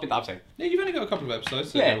that's the last bit that I've seen. Yeah, you've only got a couple of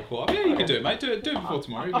episodes. So Yeah. you're caught up. Yeah, you can do it, mate. Do it before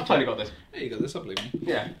tomorrow. I've totally got this. Yeah, you got this. I believe me.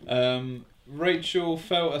 Yeah. Rachel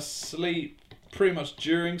fell asleep pretty much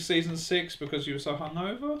during season 6 because you were so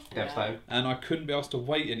hungover. Devastating. And I couldn't be asked to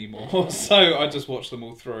wait anymore, so I just watched them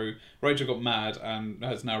all through. Rachel got mad and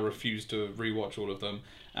has now refused to rewatch all of them,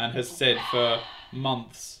 and has said for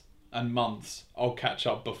months and months, I'll catch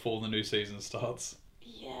up before the new season starts.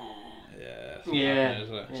 Yeah. Yeah.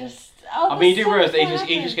 Yeah. Just. I mean, you do realise that he's just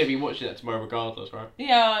going to be watching that tomorrow regardless, right?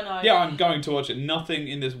 Yeah, I know. Yeah, I'm going to watch it. Nothing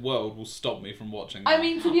in this world will stop me from watching I that.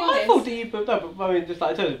 mean, to be I honest. thought that you, but I mean, just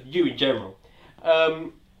like in terms of you in general,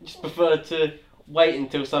 just prefer to wait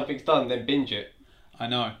until something's done, then binge it. I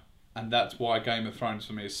know. And that's why Game of Thrones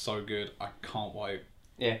for me is so good. I can't wait.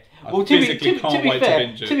 Yeah. I Well, physically can't wait to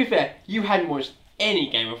binge it. To be fair, you hadn't watched any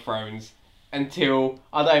Game of Thrones until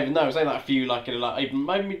I don't even know. It was only like a few, even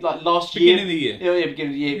maybe like last year. Beginning of the year. Yeah,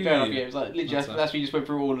 beginning of the year. Fair enough. Yeah. Yeah, it was like literally that's when you just went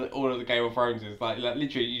through all of the Game of Thrones. Like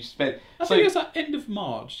literally, you spent. I think it's like end of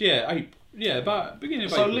March. Yeah, April. Yeah, about beginning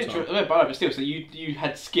of So April. literally, but still, so you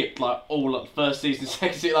had skipped like all like the first season,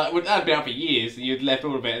 second season, like it had been out for years, and you'd left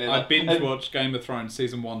all of it. And then, I binge watched Game of Thrones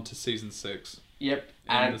season 1 to season 6. Yep.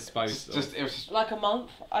 In the space it was just Like a month.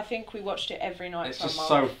 I think we watched it every night it's for a just month.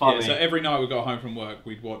 so funny. Yeah, so every night we got home from work,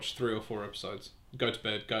 we'd watch 3 or 4 episodes. Go to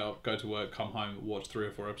bed, go up, go to work, come home, watch 3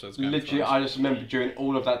 or 4 episodes. Of Game of Literally, Thrones. I just remember during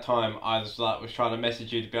all of that time, I was trying to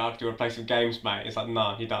message you to be like, "Do you want to play some games, mate?" It's like,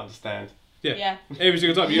 nah, you don't understand. Yeah. Every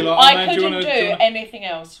single time you're like, oh, I man, do you couldn't want do to? anything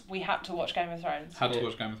else. We had to watch Game of Thrones. Had to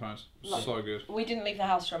watch Game of Thrones. Like- So good. We didn't leave the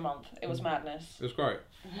house for a month. It was madness. It was great.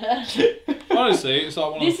 Honestly, it's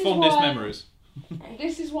like one of This the is fondest why- memories.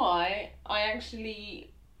 This is why I actually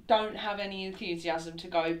don't have any enthusiasm to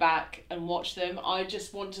go back and watch them. I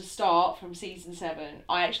just want to start from season 7.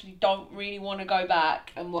 I actually don't really want to go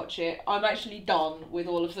back and watch it. I'm actually done with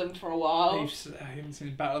all of them for a while. I haven't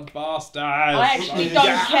seen Battle of the Bastards. I actually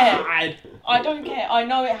don't care. I don't care. I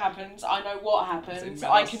know it happens. I know what happens.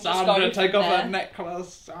 I can just go Sandra, from take off there. that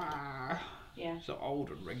necklace. Yeah. So old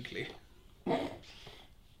and wrinkly.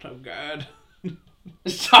 So good.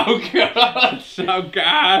 So good. So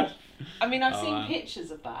good. I mean, I've Oh, seen man.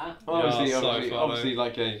 pictures of that. Obviously, so obviously, funny. obviously,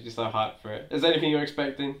 like you're just so hyped for it. Is there anything you're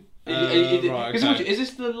expecting? Right, okay. Is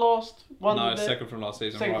this the last one? No, that they're- second from last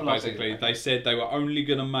season. Second Right, from last basically, season, they said they were only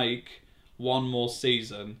going to make one more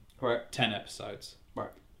season, Correct. 10 episodes. Right.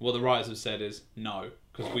 What the writers have said is no,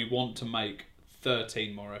 because we want to make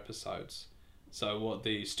 13 more episodes. So what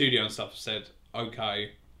the studio and stuff have said,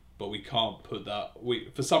 okay, but we can't put that.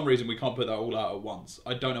 For some reason we can't put that all out at once.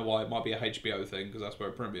 I don't know why. It might be a HBO thing because that's where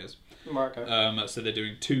it premieres. Right, okay. So they're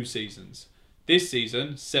doing 2 seasons. This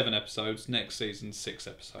season 7 episodes. Next season 6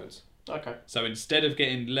 episodes. Okay. So instead of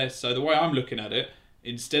getting less, so the way I'm looking at it,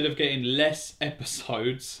 instead of getting less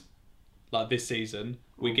episodes like this season,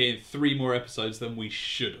 we're getting 3 more episodes than we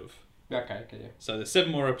should have. Okay, yeah. So there's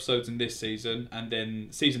 7 more episodes in this season, and then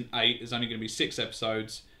season 8 is only going to be 6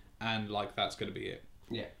 episodes, and like that's going to be it.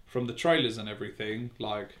 Yeah. From the trailers and everything,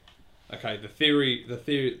 like, okay, the theory,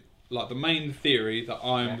 like the main theory that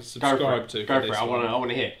I'm subscribed to. Go for it. I want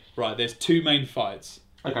to hear. Right, there's 2 main fights.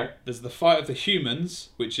 Okay. There's the fight of the humans,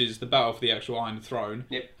 which is the battle for the actual Iron Throne.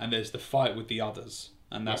 Yep. And there's the fight with the others,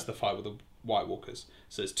 and that's the fight with the White Walkers.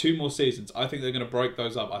 So there's 2 more seasons. I think they're going to break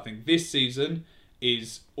those up. I think this season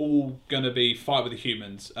is all going to be fight with the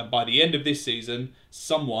humans, and by the end of this season,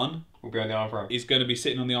 someone will be on the Iron Throne. Is going to be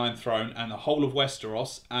sitting on the Iron Throne, and the whole of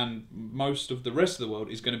Westeros and most of the rest of the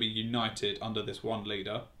world is going to be united under this one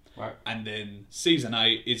leader. Right. And then season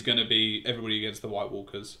 8 is going to be everybody against the White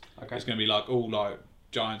Walkers. Okay. It's going to be like all like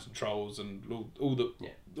giants and trolls and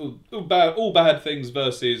all bad things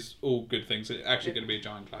versus all good things. It's actually going to be a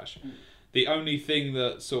giant clash. The only thing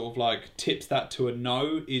that sort of like tips that to a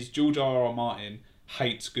no is George R.R. Martin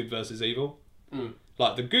hates good versus evil.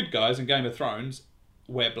 Like the good guys in Game of Thrones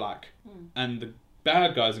wear black, and the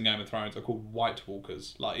bad guys in Game of Thrones are called White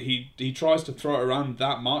Walkers. Like he tries to throw it around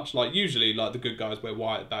that much. Like usually, like the good guys wear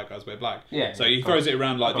white, the bad guys wear black. Yeah. So he throws it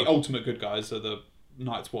around like the ultimate good guys are the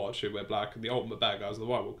Night's Watch who wear black, and the ultimate bad guys are the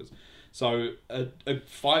White Walkers. So a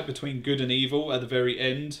fight between good and evil at the very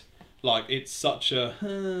end, like it's such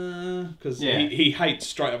a because he hates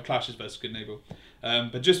straight up clashes versus good and evil.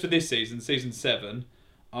 But just for this season, season 7,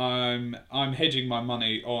 I'm hedging my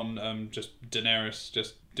money on just Daenerys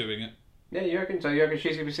just doing it. Yeah, you reckon? So you reckon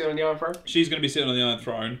she's going to be sitting on the Iron Throne? She's going to be sitting on the Iron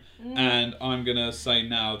Throne, and I'm going to say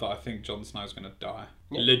now that I think Jon Snow's going to die.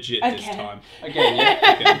 Yeah. Legit this time. Again,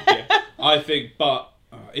 yeah. I think, but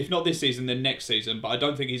if not this season, then next season. But I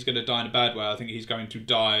don't think he's going to die in a bad way. I think he's going to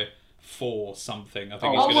die for something. I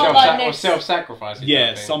think he's going to self-sacrifice.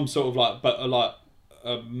 Yeah, some sort of like, but like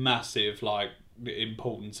a massive, like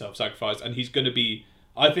important self-sacrifice, and he's going to be.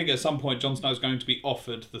 I think at some point Jon Snow's going to be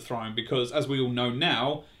offered the throne because, as we all know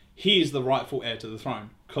now, he is the rightful heir to the throne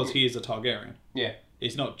because he is a Targaryen. Yeah.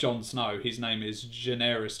 It's not Jon Snow. His name is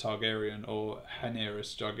Daenerys Targaryen or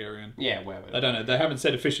Daenerys Targaryen. Yeah, well. I don't know. They haven't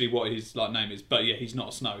said officially what his like name is, but yeah, he's not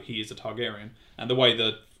a Snow. He is a Targaryen. And the way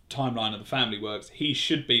the timeline of the family works, he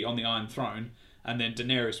should be on the Iron Throne, and then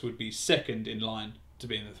Daenerys would be second in line to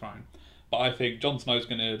be in the throne. But I think Jon Snow's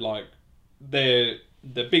going to like the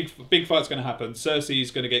big fight's going to happen. Cersei's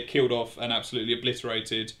going to get killed off and absolutely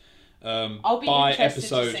obliterated. I'll be interested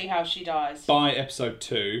to see how she dies. By episode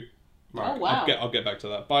 2. Right. Oh wow! I'll get back to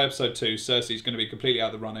that. By episode 2, Cersei's going to be completely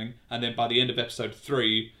out of the running, and then by the end of episode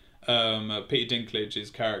 3, Peter Dinklage's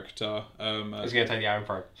character he's going to take the Iron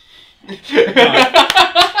Throne. He's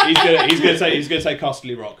going to take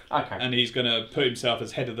Castle Rock. Okay. And he's going to put himself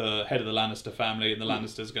as head of the Lannister family, and the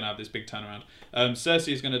Lannisters are going to have this big turnaround.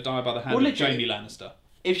 Cersei is going to die by the hand of Jaime Lannister.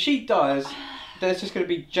 If she dies, then it's just going to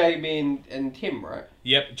be Jaime and him, right?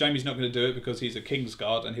 Yep, Jaime's not going to do it because he's a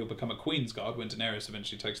Kingsguard and he'll become a Queen's Guard when Daenerys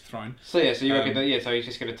eventually takes the throne. So yeah, so you reckon that so he's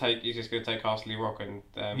just going to take Castle Rock and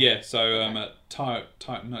so it's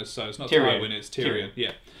not Tyrion. Tywin, it's Tyrion.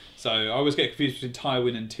 Yeah. So I always get confused between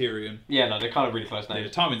Tywin and Tyrion. Yeah, no, they're kind of really close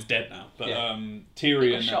names. Yeah, Tywin's dead now, but He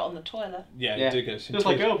Tyrion got shot on the toilet. Yeah, he did get shot. Just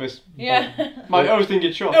like Elvis. Yeah. Elvis didn't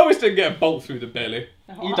get shot. Elvis didn't get a bolt through the belly.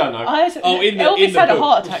 You don't know. Elvis had a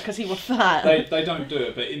heart attack because he was fat. They don't do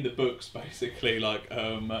it, but in the books, basically, like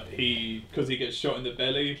because he gets shot in the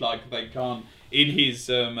belly, like they can't in his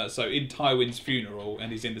so in Tywin's funeral,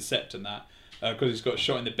 and he's in the sept and that because he's got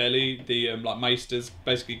shot in the belly. The like maesters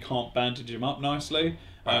basically can't bandage him up nicely.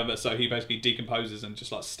 But so he basically decomposes and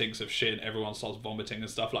just like stinks of shit, and everyone starts vomiting and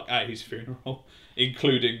stuff like at his funeral,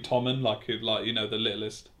 including Tommen, like you know the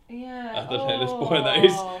littlest. Yeah. The littlest boy that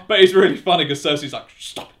is. But it's really funny because Cersei's like,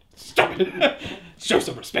 stop it. Show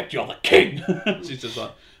some respect, you're the king. She's just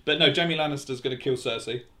like, but no, Jaime Lannister's going to kill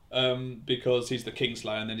Cersei because he's the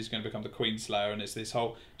Kingslayer and then he's going to become the Queenslayer, and it's this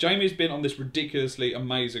whole... Jaime's been on this ridiculously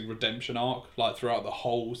amazing redemption arc like throughout the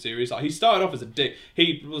whole series. Like he started off as a dick.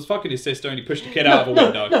 He was fucking his sister and he pushed a kid out of a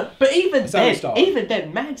window. No, but even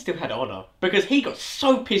then, man still had honour because he got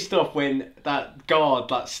so pissed off when that guard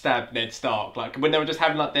like stabbed Ned Stark. Like when they were just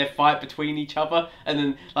having like their fight between each other, and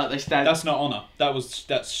then like they stabbed. That's not honour.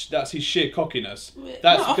 That's his sheer cockiness.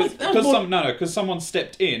 That's because someone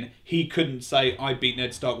stepped in. He couldn't say I beat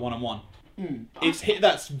Ned Stark 1-on-1.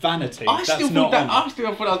 That's vanity. I still thought that was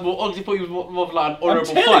more honestly. Thought he was more of like an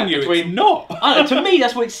honourable fight. fight It's not. To me,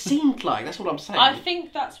 that's what it seemed like. That's what I'm saying. I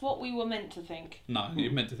think that's what we were meant to think. No,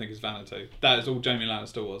 you're meant to think it's vanity. That is all Jaime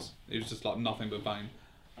Lannister was. He was just like nothing but vain.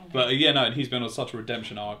 Okay. But and he's been on such a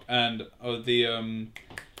redemption arc, and Tormund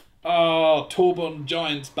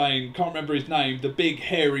Giantsbane, can't remember his name. The big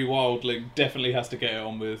hairy wildling definitely has to get it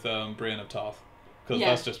on with Brienne of Tarth. because Yeah.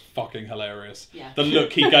 that's just fucking hilarious. Yeah. The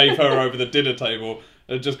look he gave her over the dinner table,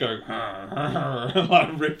 just going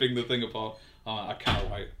like ripping the thing apart. Oh, I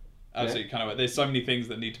cannot wait. Absolutely cannot wait. There's so many things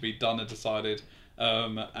that need to be done and decided,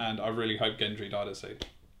 and I really hope Gendry died at sea.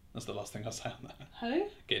 That's the last thing I'll say on that. Who?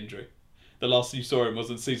 Gendry. The last you saw him was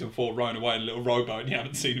in season 4, rowing away in a little rowboat, and you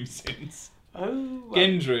haven't seen him since. Oh.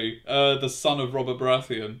 Gendry, the son of Robert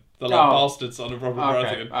Baratheon. The bastard son of Robert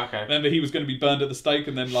Baratheon. Okay. Remember, he was going to be burned at the stake,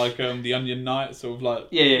 and then like the Onion Knight sort of like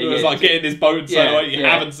Yeah. was like getting his boat and so like, you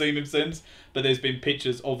yeah. haven't seen him since. But there's been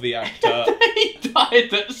pictures of the actor. He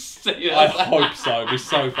died at sea. I hope so. It'd be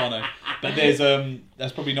so funny. But there's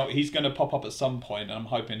that's probably not. He's going to pop up at some point, and I'm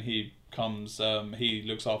hoping he comes. He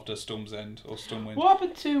looks after Storm's End or Stormwind. What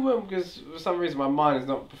happened to because for some reason my mind is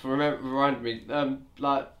not reminded me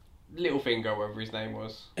like Littlefinger, whatever his name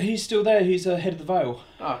was. He's still there. He's head of the Vale.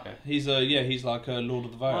 Oh, okay. He's he's like a Lord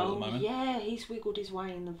of the Vale at the moment. Yeah, he's wiggled his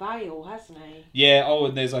way in the Vale, hasn't he? Yeah. Oh,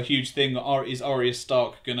 and there's a huge thing. Is Arya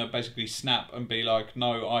Stark gonna basically snap and be like,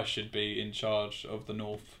 "No, I should be in charge of the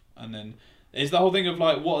North"? And then it's the whole thing of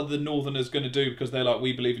like, what are the Northerners gonna do? Because they're like,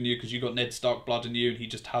 "We believe in you because you got Ned Stark blood in you," and he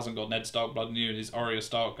just hasn't got Ned Stark blood in you. And is Arya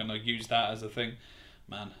Stark gonna use that as a thing?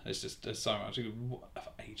 Man, it's just there's so much for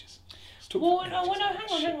ages. Well, no,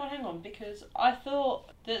 hang on, because I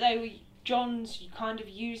thought that they were John's kind of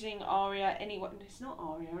using Arya anyway. It's not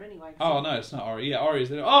Arya anyway. Oh no, it's not Arya. Yeah, Arya's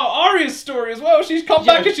there. Oh, Arya's story as well. She's come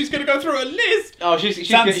back and she's going to go through a list. Oh, she's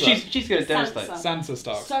going to devastate. Sansa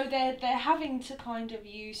Stark. So they're having to kind of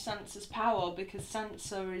use Sansa's power because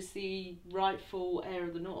Sansa is the rightful heir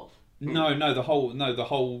of the North. No, the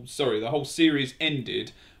whole series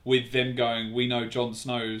ended with them going, we know Jon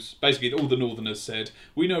Snow's, basically all the Northerners said,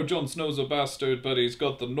 we know Jon Snow's a bastard, but he's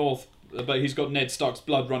got he's got Ned Stark's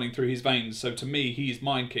blood running through his veins, so to me, he's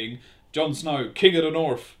mine king. Jon Snow, king of the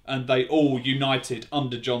North, and they all united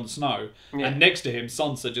under Jon Snow. Yeah. And next to him,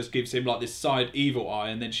 Sansa just gives him like this side evil eye,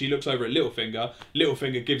 and then she looks over at Littlefinger.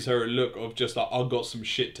 Littlefinger gives her a look of just like, I've got some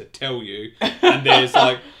shit to tell you. And there's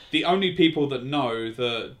like, the only people that know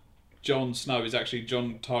that Jon Snow is actually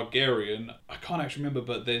Jon Targaryen, I can't actually remember,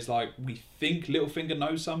 but there's like, we think Littlefinger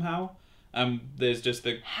knows somehow. There's just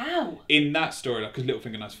the... How? In that story, because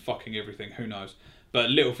Littlefinger knows fucking everything, who knows? But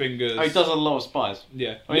Littlefinger's... Oh, he does a lot of spies.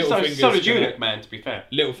 Yeah. I mean, so did you, man, to be fair.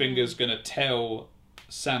 Littlefinger's going to tell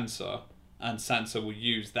Sansa, and Sansa will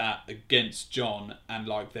use that against Jon, and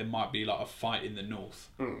like there might be like a fight in the North.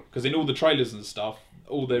 Because in all the trailers and stuff,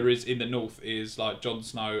 all there is in the North is like Jon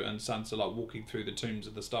Snow and Sansa like walking through the tombs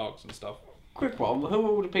of the Starks and stuff. Quick one, who are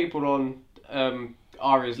all the people on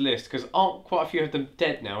Arya's list? Because aren't quite a few of them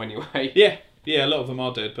dead now anyway? Yeah, a lot of them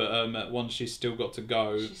are dead, but one she's still got to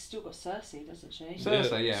go. She's still got Cersei, doesn't she?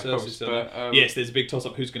 Cersei, yeah, of course. But, yes, there's a big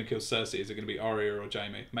toss-up. Who's going to kill Cersei? Is it going to be Arya or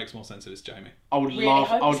Jaime? Makes more sense if it's Jaime. I would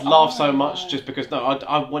laugh so much just because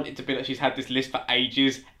I want it to be like she's had this list for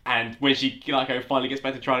ages, and when she finally gets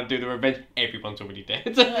back to trying to do the revenge, everyone's already dead.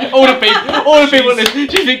 all the people,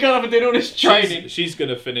 she's been going up and doing all this training. She's going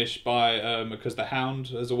to finish by because the Hound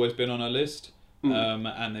has always been on her list,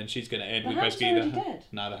 and then she's going to end with basically the Hound's already dead.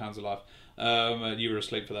 No, the Hound's alive. You were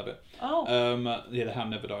asleep for that bit. Oh. Yeah, the Hound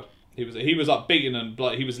never died. He was like beaten and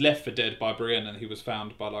he was left for dead by Brienne, and he was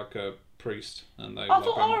found by like a priest. And they. I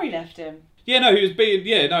thought Arya left him. Yeah, no, he was beaten.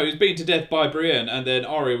 Yeah, no, he was beaten to death by Brienne, and then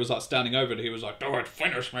Arya was like standing over it. He was like, "Do it,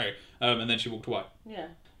 finish me!" And then she walked away. Yeah.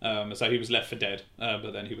 So he was left for dead,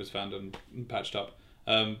 but then he was found and patched up.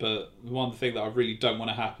 But one thing that I really don't want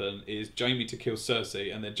to happen is Jaime to kill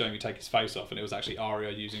Cersei and then Jaime take his face off, and it was actually Arya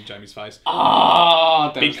using Jaime's face.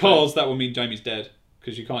 Because that will mean Jaime's dead,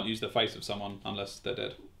 because you can't use the face of someone unless they're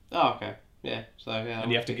dead. Oh, okay. Yeah. So yeah.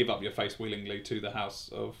 And you have to give up your face willingly to the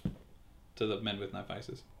men with no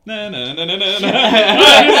faces. No. There's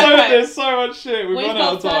so much shit. We've run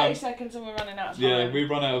out of time. 30 seconds and we're running out of time. Yeah, we've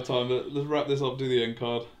run out of time. But let's wrap this up. Do the end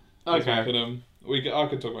card. Okay. I could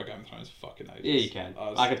talk about Game of Thrones for fucking ages. Yeah, you can.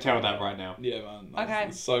 I can tell that right now. Yeah, man. Okay.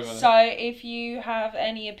 So many. So if you have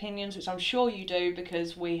any opinions, which I'm sure you do,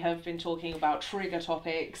 because we have been talking about trigger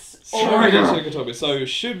topics. Trigger topics. So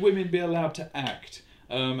should women be allowed to act?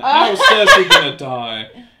 How's Cersei gonna die?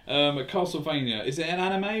 Castlevania, is it an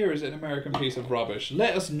anime or is it an American piece of rubbish?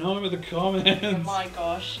 Let us know in the comments. Oh my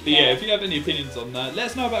gosh. But yeah, if you have any opinions on that, let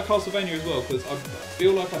us know about Castlevania as well, because I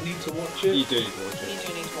feel like I need to watch it. You do need to watch it. You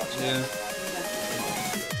do need to watch it. Yeah.